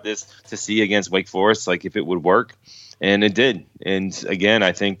worried about this to see against Wake Forest, like if it would work. And it did. And again,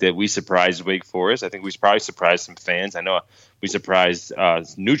 I think that we surprised Wake Forest. I think we probably surprised some fans. I know we surprised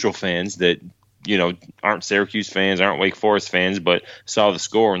neutral fans that, aren't Syracuse fans, aren't Wake Forest fans, but saw the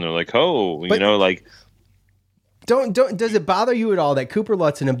score and they're like, like. Does it bother you at all that Cooper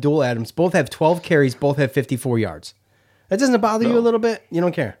Lutz and Abdul Adams both have 12 carries, both have 54 yards? That doesn't bother you a little bit? You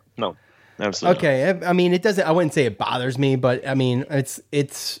don't care? No. Absolutely. Okay. I mean, it doesn't. I wouldn't say it bothers me, but I mean, it's.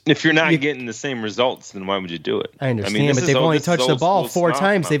 If you're not getting the same results, then why would you do it? I understand, but they've only touched the ball 4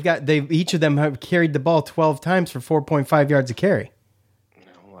 times. Each of them have carried the ball 12 times for 4.5 yards a carry.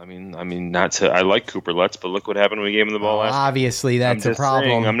 No, I mean, not to. I like Cooper Lutz, but look what happened when we gave him the ball last. Obviously, that's a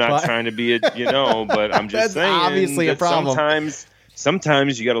problem. I'm not trying to be but I'm just saying. Obviously, a problem.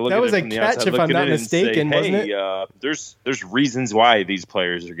 Sometimes you got to look at it from the outside. That was a catch, if I'm not mistaken, wasn't it? There's reasons why these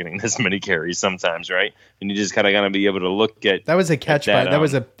players are getting this many carries sometimes, right? And you just kind of got to be able to look at. That was a catch, that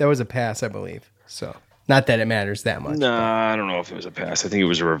was a pass, I believe. So not that it matters that much. No, I don't know if it was a pass. I think it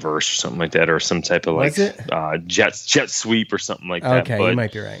was a reverse or something like that, or some type of jet sweep or something like that. Okay, you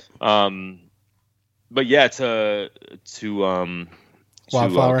might be right. But yeah, to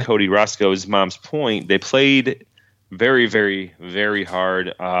Cody Roscoe's mom's point, they played very, very, very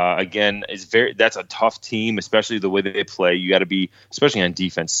hard. Again, that's a tough team, especially the way that they play. You got to be, especially on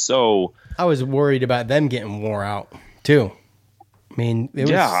defense. So I was worried about them getting wore out too. I mean,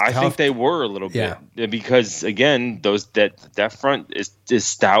 I think they were a little bit because again, that front is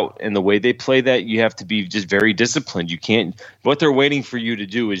stout, and the way they play that, you have to be just very disciplined. You can't. What they're waiting for you to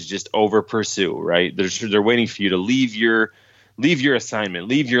do is just over pursue, right? They're waiting for you to leave leave your assignment,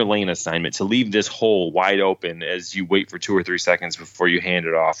 leave your lane assignment to leave this hole wide open as you wait for 2 or 3 seconds before you hand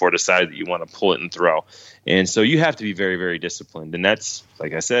it off or decide that you want to pull it and throw. And so you have to be very, very disciplined. And that's,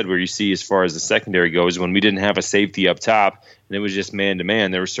 like I said, where you see as far as the secondary goes, when we didn't have a safety up top and it was just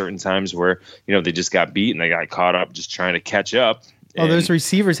man-to-man, there were certain times where, they just got beat and they got caught up just trying to catch up. Oh, those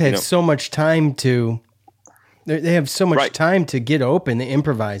receivers had so much time to – they have so much time to get open, to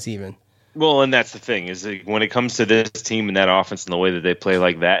improvise even. Well, and that's the thing is when it comes to this team and that offense and the way that they play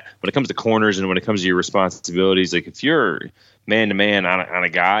like that, when it comes to corners and when it comes to your responsibilities, like if you're man-to-man on a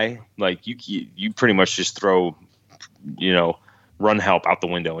guy, like you pretty much just throw, run help out the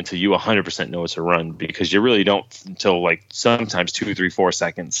window until you 100% know it's a run, because you really don't until like sometimes 2, 3, 4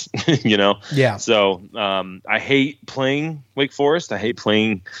 seconds, Yeah. So I hate playing Wake Forest. I hate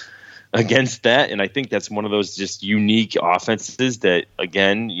playing against that, and I think that's one of those just unique offenses that,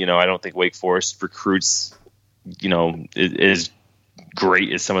 again, I don't think Wake Forest recruits, is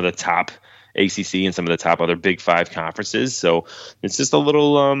great as some of the top ACC and some of the top other Big Five conferences. So it's just a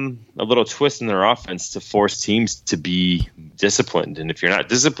little twist in their offense to force teams to be disciplined. And if you're not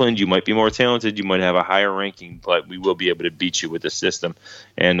disciplined, you might be more talented, you might have a higher ranking, but we will be able to beat you with the system.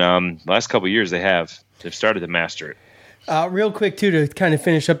 And last couple of years they've started to master it. Real quick, too, to kind of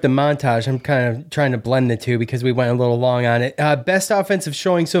finish up the montage, I'm kind of trying to blend the two because we went a little long on it. Best offensive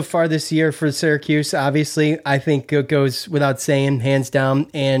showing so far this year for Syracuse, obviously, I think it goes without saying, hands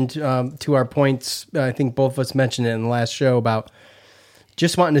down. And to our points, I think both of us mentioned it in the last show about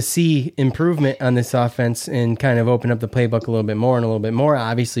just wanting to see improvement on this offense and kind of open up the playbook a little bit more and a little bit more.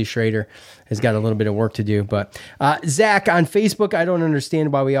 Obviously, Schrader has got a little bit of work to do. But Zach, on Facebook, I don't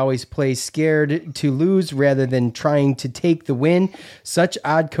understand why we always play scared to lose rather than trying to take the win. Such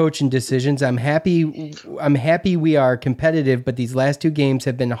odd coaching decisions. I'm happy we are competitive, but these last 2 games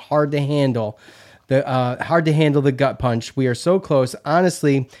have been hard to handle. Hard to handle the gut punch. We are so close.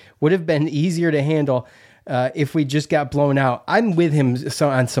 Honestly, would have been easier to handle if we just got blown out. I'm with him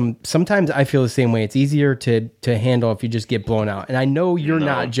sometimes I feel the same way. It's easier to handle if you just get blown out. And I know you're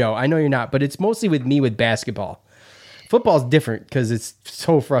not, Joe. I know you're not, but it's mostly with me with basketball. Football's different because it's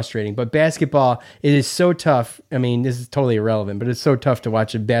so frustrating, but basketball, it is so tough. I mean, this is totally irrelevant, but it's so tough to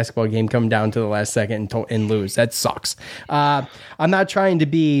watch a basketball game come down to the last second and lose. That sucks. I'm not trying to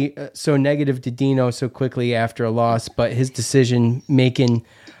be so negative to Dino so quickly after a loss, but his decision making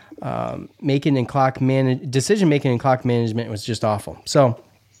and clock management was just awful. So,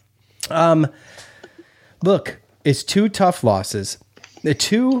 look, it's 2 tough losses. The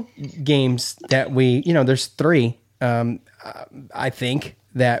 2 games that there's 3. I think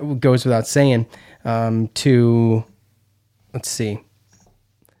that goes without saying. To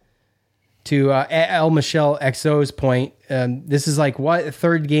Al Michelle XO's point, this is like what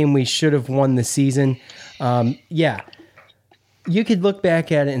 3rd game we should have won the season. Yeah. You could look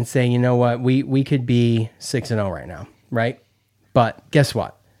back at it and say, you know what, we could be 6-0 right now, right? But guess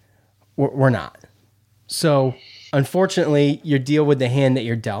what? We're not. So, unfortunately, you deal with the hand that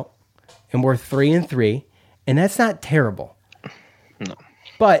you're dealt, and we're 3-3, and that's not terrible. No.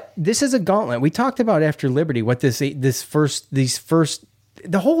 But this is a gauntlet. We talked about after Liberty what the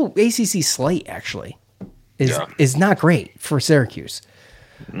whole ACC slate actually is not great for Syracuse.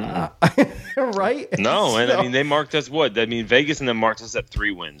 Right? No, and I mean they marked us what? I mean Vegas and them marked us at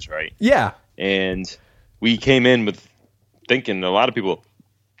 3 wins, right? Yeah. And we came in with a lot of people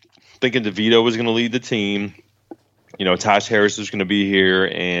thinking DeVito was going to lead the team. Tosh Harris was going to be here,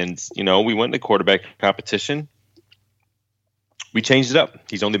 and we went into quarterback competition. We changed it up.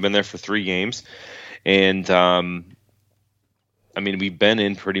 He's only been there for 3 games, and I mean we've been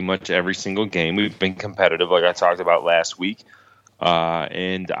in pretty much every single game. We've been competitive, like I talked about last week.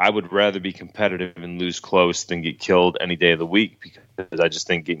 And I would rather be competitive and lose close than get killed any day of the week, because I just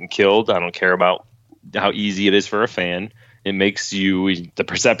think getting killed, I don't care about how easy it is for a fan. It makes the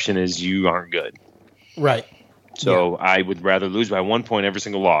perception is you aren't good. Right. So yeah. I would rather lose by 1 point every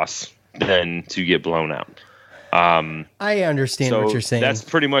single loss than to get blown out. I understand what you're saying. That's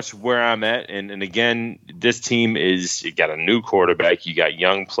pretty much where I'm at. And again, this team you got a new quarterback, you got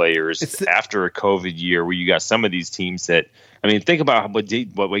young players after a COVID year where you got some of these teams that, I mean, think about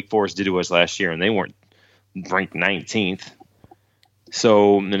what Wake Forest did to us last year, and they weren't ranked 19th.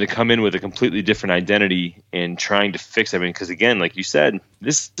 So then to come in with a completely different identity and trying to fix everything, because again, like you said,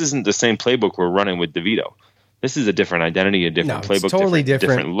 this isn't the same playbook we're running with DeVito. This is a different identity, a different playbook, totally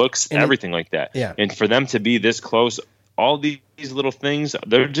different looks, and everything like that. Yeah. And for them to be this close, all these little things,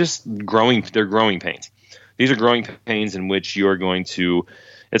 they're just growing. They're growing pains. These are growing pains in which you're going to.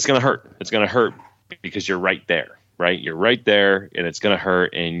 It's going to hurt. It's going to hurt because you're right there, right? You're right there, and it's going to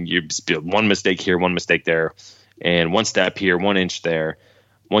hurt. And you one mistake here, one mistake there, and 1 step here, 1 inch there,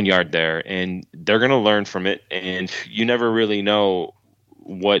 1 yard there, and they're going to learn from it. And you never really know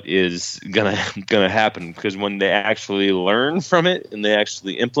what is gonna happen, because when they actually learn from it and they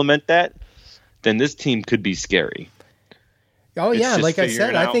actually implement that, then this team could be scary. Oh yeah, like I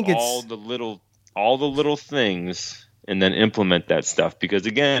said, I think it's all the little things, and then implement that stuff. Because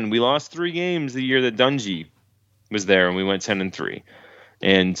again, we lost 3 games the year that Dungy was there, and we went 10-3.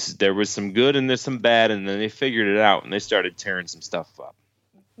 And there was some good and there's some bad, and then they figured it out and they started tearing some stuff up.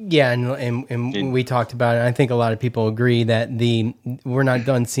 Yeah, and we talked about it. I think a lot of people agree that we're not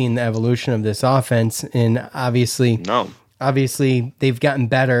done seeing the evolution of this offense, and obviously they've gotten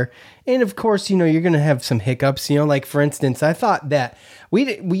better. And of course, you're going to have some hiccups. Like for instance, I thought that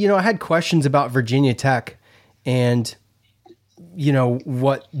we I had questions about Virginia Tech and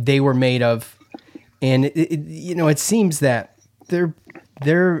what they were made of, and it seems that they're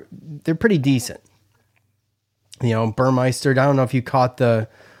pretty decent. Burmeister, I don't know if you caught the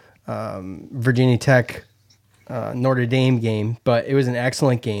Virginia Tech Notre Dame game, but it was an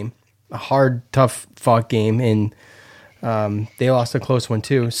excellent game, a hard, tough fought game, and they lost a close one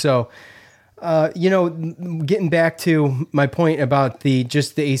too. So, getting back to my point about the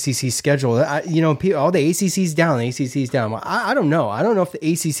ACC schedule, the ACC's down, the ACC's down. Well, I don't know. I don't know if the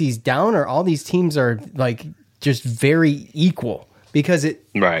ACC's down or all these teams are like just very equal. Because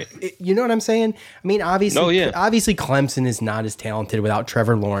you know what I'm saying? I mean, obviously Clemson is not as talented without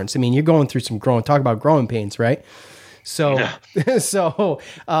Trevor Lawrence. I mean, you're going through talk about growing pains, right? So,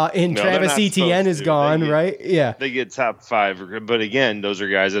 and Travis Etienne is gone, right? Yeah. They get top 5, but again, those are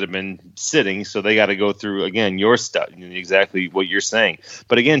guys that have been sitting, so they got to go through, again, your stuff, exactly what you're saying.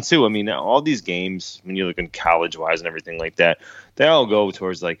 But again, too, I mean, all these games, when you look in college-wise and everything like that, they all go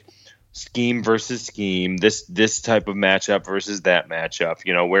towards, like, scheme versus scheme, this type of matchup versus that matchup.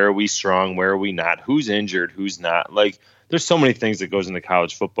 Where are we strong? Where are we not? Who's injured? Who's not? Like, there's so many things that goes into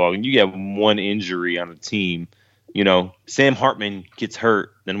college football, and you get one injury on a team. Sam Hartman gets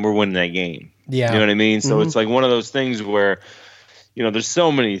hurt, then we're winning that game. Yeah, you know what I mean. So it's like one of those things where, there's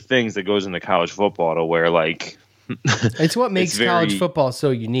so many things that goes into college football to where like. It's what makes college football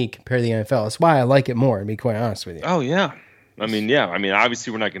so unique compared to the NFL. That's why I like it more, to be quite honest with you. Oh yeah. I mean,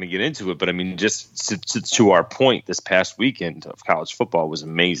 obviously we're not going to get into it, but I mean, just to our point, this past weekend of college football was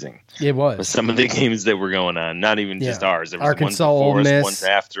amazing. It was. Some of the games that were going on, not even just ours. There was Arkansas, one before Ole Miss. us, ones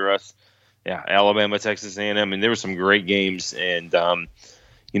after us. Yeah, Alabama, Texas A&M. I mean, there were some great games, and,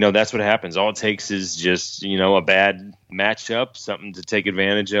 that's what happens. All it takes is just, a bad matchup, something to take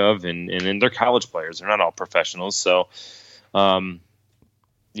advantage of, and they're college players. They're not all professionals, so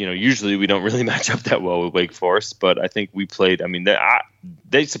usually we don't really match up that well with Wake Forest, but I think we played. I mean,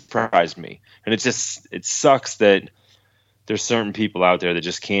 they surprised me, and it sucks that there's certain people out there that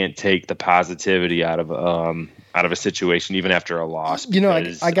just can't take the positivity out of a situation, even after a loss.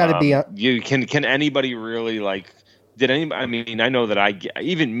 Because, I got to be. Can anybody really like? Did anybody? I mean, I know that I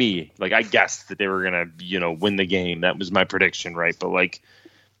guessed that they were gonna win the game. That was my prediction, right? But like,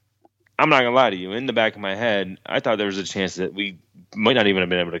 I'm not gonna lie to you. In the back of my head, I thought there was a chance that we might not even have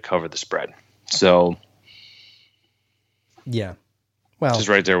been able to cover the spread. So, yeah, well, just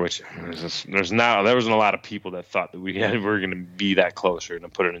right there, which there wasn't a lot of people that thought that we were going to be that close or going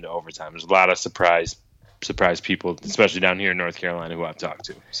to put it into overtime. There's a lot of surprise people, especially down here in North Carolina, who I've talked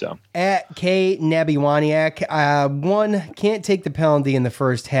to. So at K Nabiwaniak, 1, can't take the penalty in the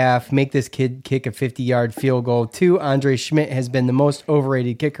first half. Make this kid kick a 50-yard field goal. 2, Andre Schmidt has been the most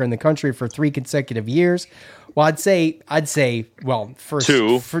overrated kicker in the country for 3 consecutive years. Well, I'd say, first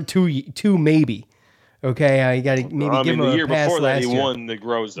 2 for 2 maybe. Okay, I got to maybe give him a pass before last that he year. won the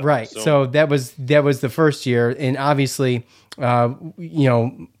Grows Up. Right. So that was the first year, and obviously, I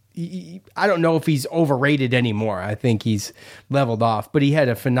don't know if he's overrated anymore. I think he's leveled off, but he had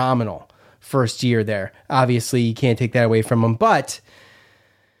a phenomenal first year there. Obviously, you can't take that away from him. But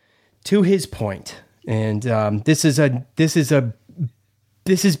to his point, and this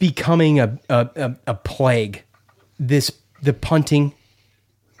is becoming a plague. The punting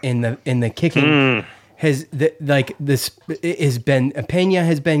and the kicking has been. Pena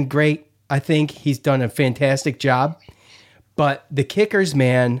has been great. I think he's done a fantastic job. But the kickers,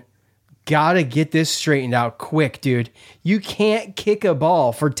 man, gotta get this straightened out quick, dude. You can't kick a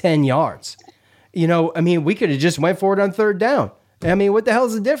ball for 10 yards. We could have just went for it on 3rd down. I mean, what the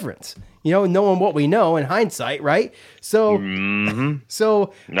hell's the difference? Knowing what we know in hindsight, right? So,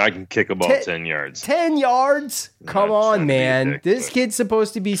 so now I can kick a ball 10 yards. 10 yards? Come on, man. This kid's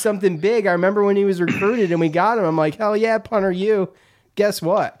supposed to be something big. I remember when he was recruited and we got him. I'm like, hell yeah, punter, you. Guess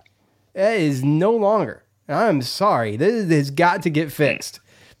what? That is no longer. I'm sorry. This has got to get fixed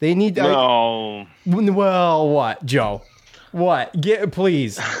They need. No. Well, what, Joe? What?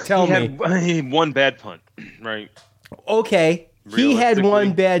 Please tell me. He had one bad punt, right? Okay. He had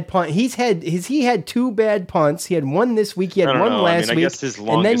one bad punt. He had two bad punts. He had one this week. He had one last week. I guess his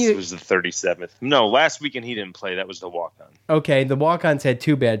longest was the 37th. No, last weekend he didn't play. That was the walk-on. Okay, the walk-ons had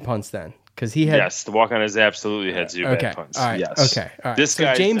two bad punts then. Because he had. Yes, the walk-on has absolutely had two bad punts. All right. Yes. Okay. All right. This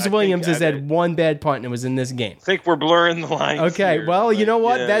so James Williams has had one bad punt and it was in this game. I think we're blurring the lines. Okay. Here. Well, you know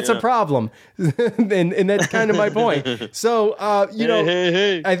what? That's a problem, and that's kind of my point. So,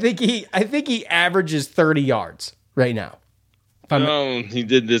 I think he averages 30 yards right now. No, he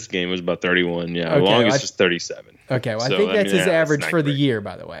did this game. It was about 31. Yeah, okay, longest was 37. Okay, well, I think that's his average for the year,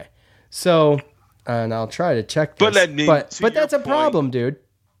 by the way. So, and I'll try to check this. But that's a problem, dude.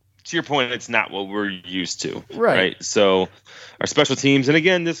 To your point, it's not what we're used to. Right. So our special teams, and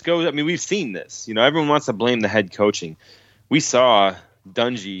again, this goes, I mean, we've seen this. Everyone wants to blame the head coaching. We saw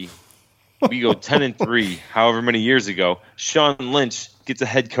Dungy, we go 10-3, however many years ago. Sean Lynch gets a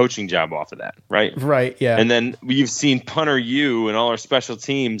head coaching job off of that, right? Right, yeah. And then we've seen punter you and all our special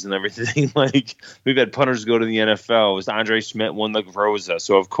teams and everything. Like, we've had punters go to the NFL. It was Andre Schmidt, one like Rosa.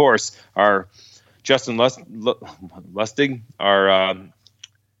 So, of course, our Justin Lustig, our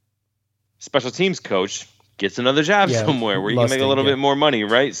special teams coach, gets another job somewhere where you can make a little bit more money,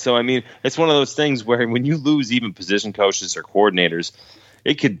 right? So, I mean, it's one of those things where when you lose even position coaches or coordinators,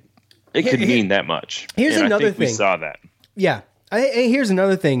 it could mean that much. Here's another thing. We saw that. Yeah. Here's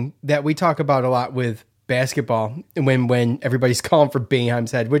another thing that we talk about a lot with basketball when everybody's calling for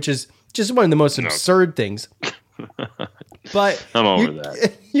Boeheim's head, which is just one of the most absurd things. But I'm over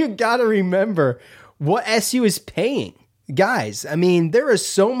that. You got to remember what SU is paying. Guys, I mean, there is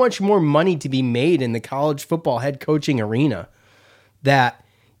so much more money to be made in the college football head coaching arena that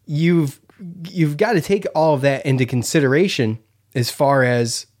you've got to take all of that into consideration as far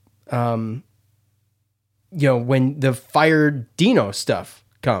as when the fired Dino stuff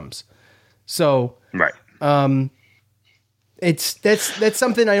comes. So right. That's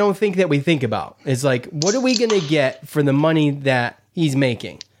something I don't think that we think about. It's like, what are we going to get for the money that he's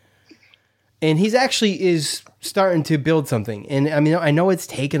making? And he's actually is starting to build something. And I mean, I know it's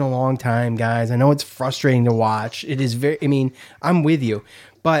taken a long time, guys. I know it's frustrating to watch. It is I'm with you.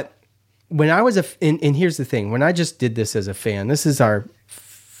 But when I was and here's the thing, when I just did this as a fan, this is our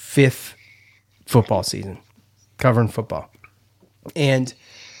 5th football season covering football. And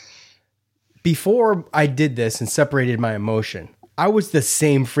before I did this and separated my emotion, I was the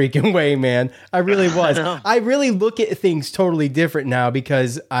same freaking way, man. I really was. I really look at things totally different now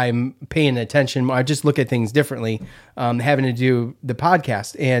because I'm paying attention. I just look at things differently, having to do the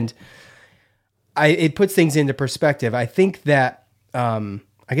podcast. And it puts things into perspective. I think that, I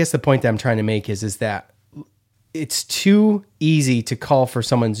guess the point that I'm trying to make is that it's too easy to call for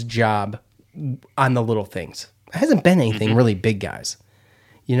someone's job on the little things. It hasn't been anything really big, guys.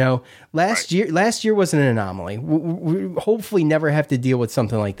 Last year was an anomaly. We hopefully never have to deal with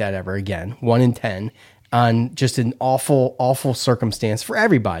something like that ever again. 1 in 10 on just an awful, awful circumstance for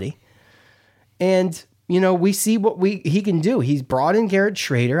everybody. And, we see what he can do. He's brought in Garrett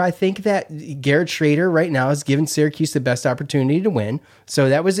Schrader. I think that Garrett Schrader right now has given Syracuse the best opportunity to win. So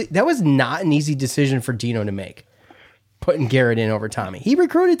that was not an easy decision for Dino to make, putting Garrett in over Tommy. He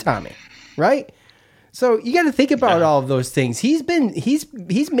recruited Tommy, right? So you got to think about all of those things. He's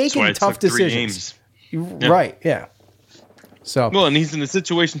making tough decisions. Right, yeah. So and he's in a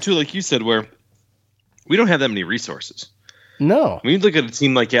situation too, like you said, where we don't have that many resources. No. When you look at a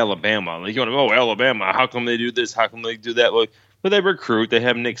team like Alabama, like you want to Alabama, how come they do this? How come they do that? Well, they recruit, they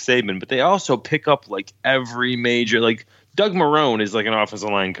have Nick Saban, but they also pick up like every major, like Doug Marrone is like an offensive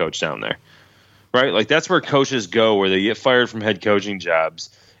line coach down there, right? Like that's where coaches go, where they get fired from head coaching jobs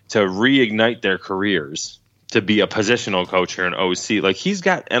to reignite their careers, to be a positional coach or an OC. Like he's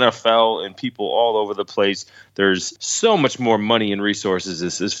got NFL and people all over the place. There's so much more money and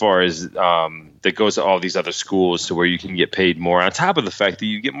resources as far as that goes to all these other schools to where you can get paid more on top of the fact that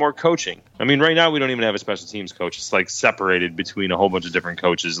you get more coaching. I mean, right now we don't even have a special teams coach. It's like separated between a whole bunch of different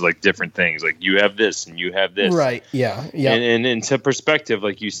coaches, like different things. Like you have this and you have this. Right. Yeah. Yeah. And to perspective,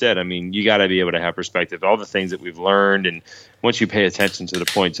 like you said, I mean, you got to be able to have perspective. All the things that we've learned, and once you pay attention to the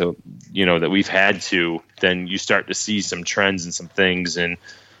point that we've had to, then you start to see some trends and some things. And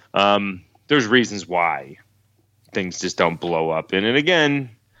there's reasons why things just don't blow up. And again,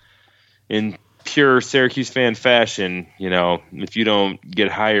 in pure Syracuse fan fashion, if you don't get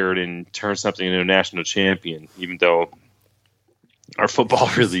hired and turn something into a national champion, even though our football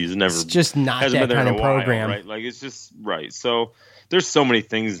really is never, it's just not that kind of program, right? Like it's just right. So there's so many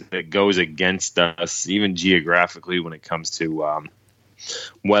things that goes against us, even geographically, when it comes to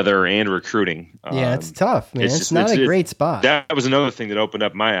weather and recruiting. Yeah, it's tough, man. It's not a great spot. That was another thing that opened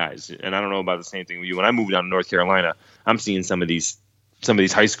up my eyes, and I don't know about the same thing with you. When I moved down to North Carolina, I'm seeing some of these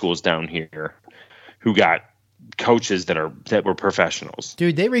high schools down here who got coaches that were professionals.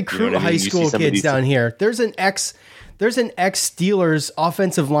 Dude, they recruit high school kids down here. There's an ex Steelers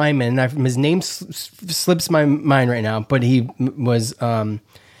offensive lineman. His name slips my mind right now, but he was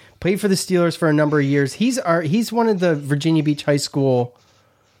played for the Steelers for a number of years. He's one of the Virginia Beach High School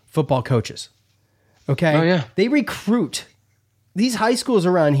football coaches. Okay. Oh yeah. They recruit. These high schools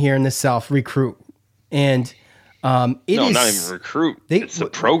around here in the South recruit, and not even recruit. It's the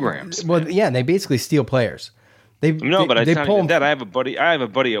programs. Well, yeah, they basically steal players. I have a buddy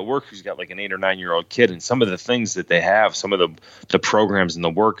at work who's got like an 8 or 9 year old kid, and some of the things that they have, some of the programs and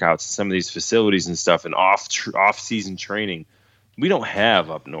the workouts, some of these facilities and stuff, and off season training, we don't have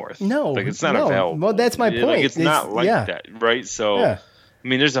up north. No, like it's not available. Well, that's my point. Like, it's not like that, right? So, I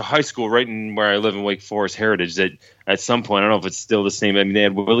mean, there's a high school right in where I live in Wake Forest Heritage that at some point, I don't know if it's still the same. I mean, they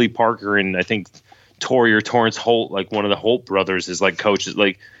had Willie Parker and I think Torrance Holt, like one of the Holt brothers, is like coaches.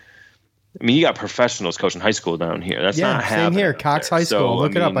 Like, I mean, you got professionals coaching high school down here. That's not happening. Same here, Cox High School.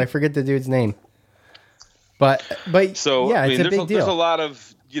 Look it up. I forget the dude's name. But so yeah, it's a big deal. There's a lot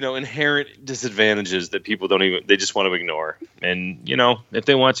of inherent disadvantages that people they just want to ignore. And if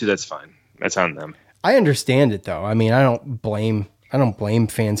they want to, that's fine. That's on them. I understand it though. I mean, I don't blame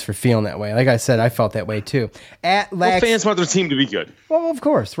fans for feeling that way. Like I said, I felt that way too. Fans want their team to be good. Well, of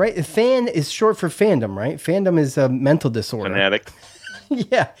course, right? Fan is short for fandom, right? Fandom is a mental disorder. Fanatic.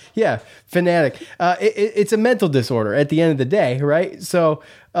 yeah, fanatic. It's a mental disorder at the end of the day, right? So,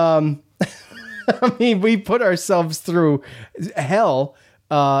 I mean, we put ourselves through hell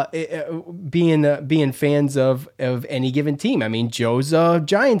being fans of any given team. I mean, Joe's a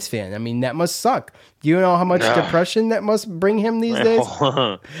Giants fan. I mean, that must suck. Do you know how much depression that must bring him these days?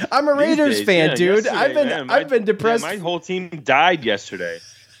 I'm a Raiders fan, dude. I've been depressed. My whole team died yesterday.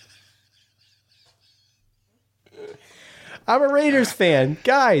 I'm a Raiders fan,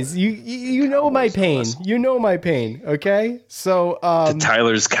 guys. You know my pain. You know my pain. Okay, so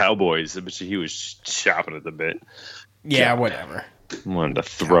Tyler's Cowboys. I bet you he was chopping at the bit. Yeah, whatever. Wanted to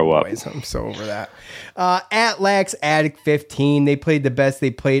throw Cowboys, up. I'm so over that. At Lax Addict 15, they played the best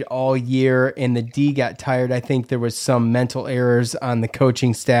they played all year, and the D got tired. I think there was some mental errors on the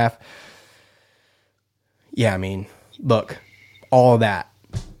coaching staff. Yeah, I mean, look, all that.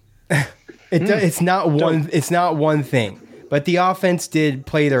 It's not one thing. But the offense did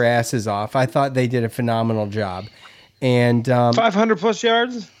play their asses off. I thought they did a phenomenal job. And 500 plus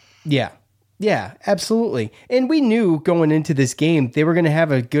yards? Yeah, absolutely. And we knew going into this game, they were going to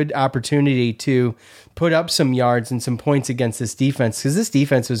have a good opportunity to put up some yards and some points against this defense, because this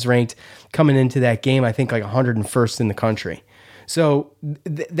defense was ranked coming into that game, I think like 101st in the country. So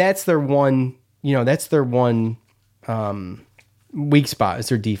that's their one, weak spot is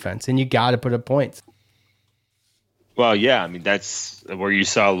their defense. And you got to put up points. Well, yeah, I mean, that's where you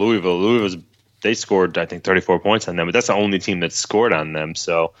saw Louisville. They scored, I think, 34 points on them, but that's the only team that scored on them.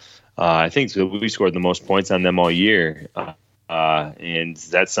 So I think we scored the most points on them all year, and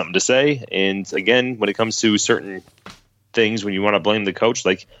that's something to say. And again, when it comes to certain things, when you want to blame the coach,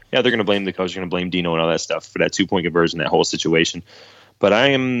 like, yeah, they're going to blame the coach, they're going to blame Dino and all that stuff for that 2-point conversion, that whole situation. But I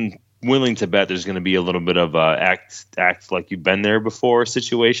am willing to bet there's going to be a little bit of act like you've been there before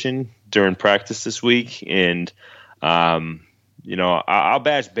situation during practice this week, and I'll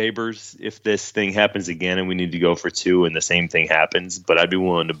bash Babers if this thing happens again and we need to go for 2 and the same thing happens. But I'd be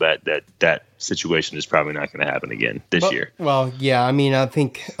willing to bet that situation is probably not going to happen again this year. Well, yeah, I mean, I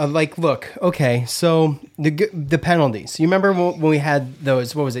think look, okay, so the penalties. You remember when we had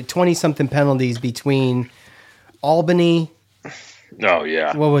those? What was it? 20-something penalties between Albany. Oh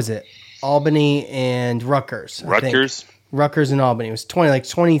yeah. What was it? Albany and Rutgers. Rutgers and Albany. It was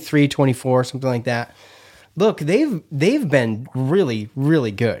 23, 24, something like that. Look, they've been really,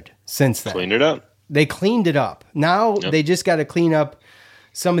 really good since then. Cleaned it up. They cleaned it up. Now They just got to clean up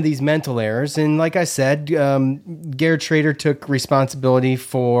some of these mental errors. And like I said, Garrett Schrader took responsibility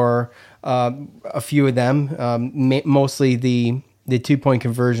for a few of them, mostly the 2-point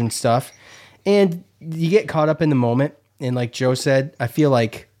conversion stuff. And you get caught up in the moment. And like Joe said, I feel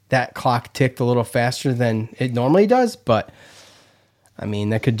like that clock ticked a little faster than it normally does, but I mean,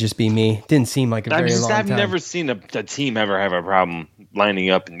 that could just be me. Didn't seem like a very long time. I've never seen a team ever have a problem lining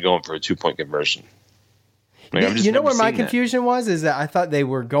up and going for a 2-point conversion. You know where my confusion was? Is that I thought they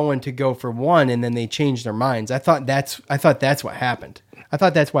were going to go for 1 and then they changed their minds. I thought that's what happened. I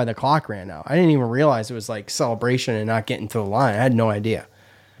thought that's why the clock ran out. I didn't even realize it was like celebration and not getting to the line. I had no idea.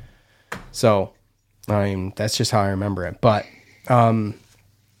 So, I mean, that's just how I remember it. But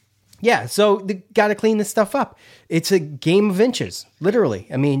Yeah, so got to clean this stuff up. It's a game of inches, literally.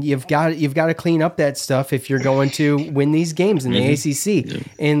 I mean, you've got to clean up that stuff if you're going to win these games in the ACC. Yeah.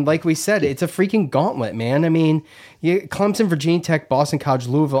 And like we said, it's a freaking gauntlet, man. I mean, Clemson, Virginia Tech, Boston College,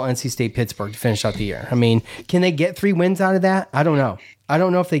 Louisville, NC State, Pittsburgh to finish out the year. I mean, can they get 3 wins out of that? I don't know. I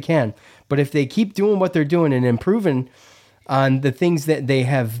don't know if they can. But if they keep doing what they're doing and improving on the things that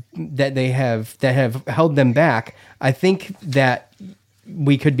have held them back, I think that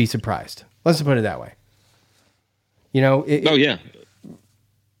we could be surprised. Let's put it that way. You know?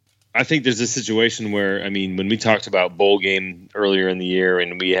 I think there's a situation where, I mean, when we talked about bowl game earlier in the year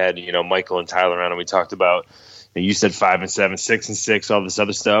and we had, Michael and Tyler on and we talked about, and you said 5-7, 6-6, all this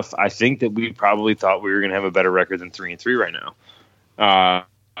other stuff. I think that we probably thought we were going to have a better record than 3-3 right now.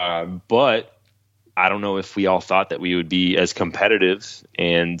 But I don't know if we all thought that we would be as competitive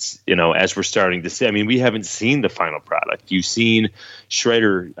and, as we're starting to see. I mean, we haven't seen the final product. You've seen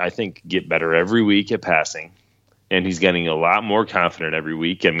Schrader, I think, get better every week at passing, and he's getting a lot more confident every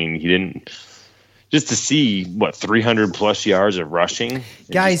week. I mean, he didn't just to see 300 plus yards of rushing,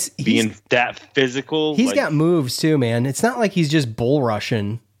 guys, being that physical. He's got moves too, man. It's not like he's just bull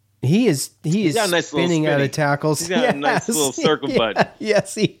rushing. He is nice spinning out of tackles. He's got a nice little circle button.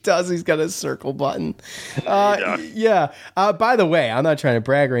 Yes, he does. He's got a circle button. Yeah. By the way, I'm not trying to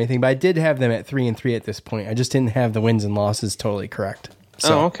brag or anything, but I did have them at 3-3 at this point. I just didn't have the wins and losses totally correct.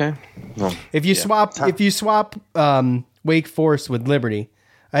 So, okay. Well, if you swap Wake Forest with Liberty,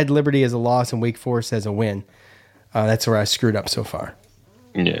 I had Liberty as a loss and Wake Forest as a win. That's where I screwed up so far.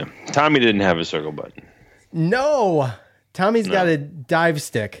 Yeah. Tommy didn't have a circle button. No. Tommy's got a dive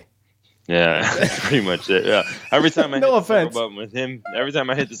stick. Yeah, that's pretty much it. Yeah. Every time I hit the circle button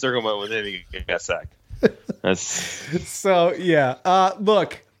with him, he got sacked. That's so. Yeah.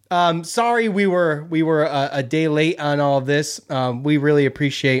 Look. Sorry, we were a day late on all of this. We really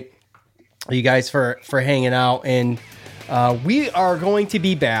appreciate you guys for hanging out, and we are going to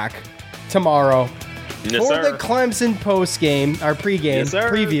be back tomorrow for the Clemson post game, our pregame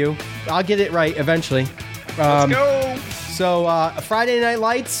preview. I'll get it right eventually. Let's go. So Friday Night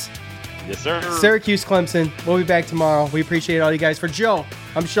Lights. Yes, sir. Syracuse, Clemson. We'll be back tomorrow. We appreciate all you guys. For Joe,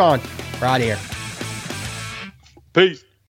 I'm Sean. We're out of here. Peace.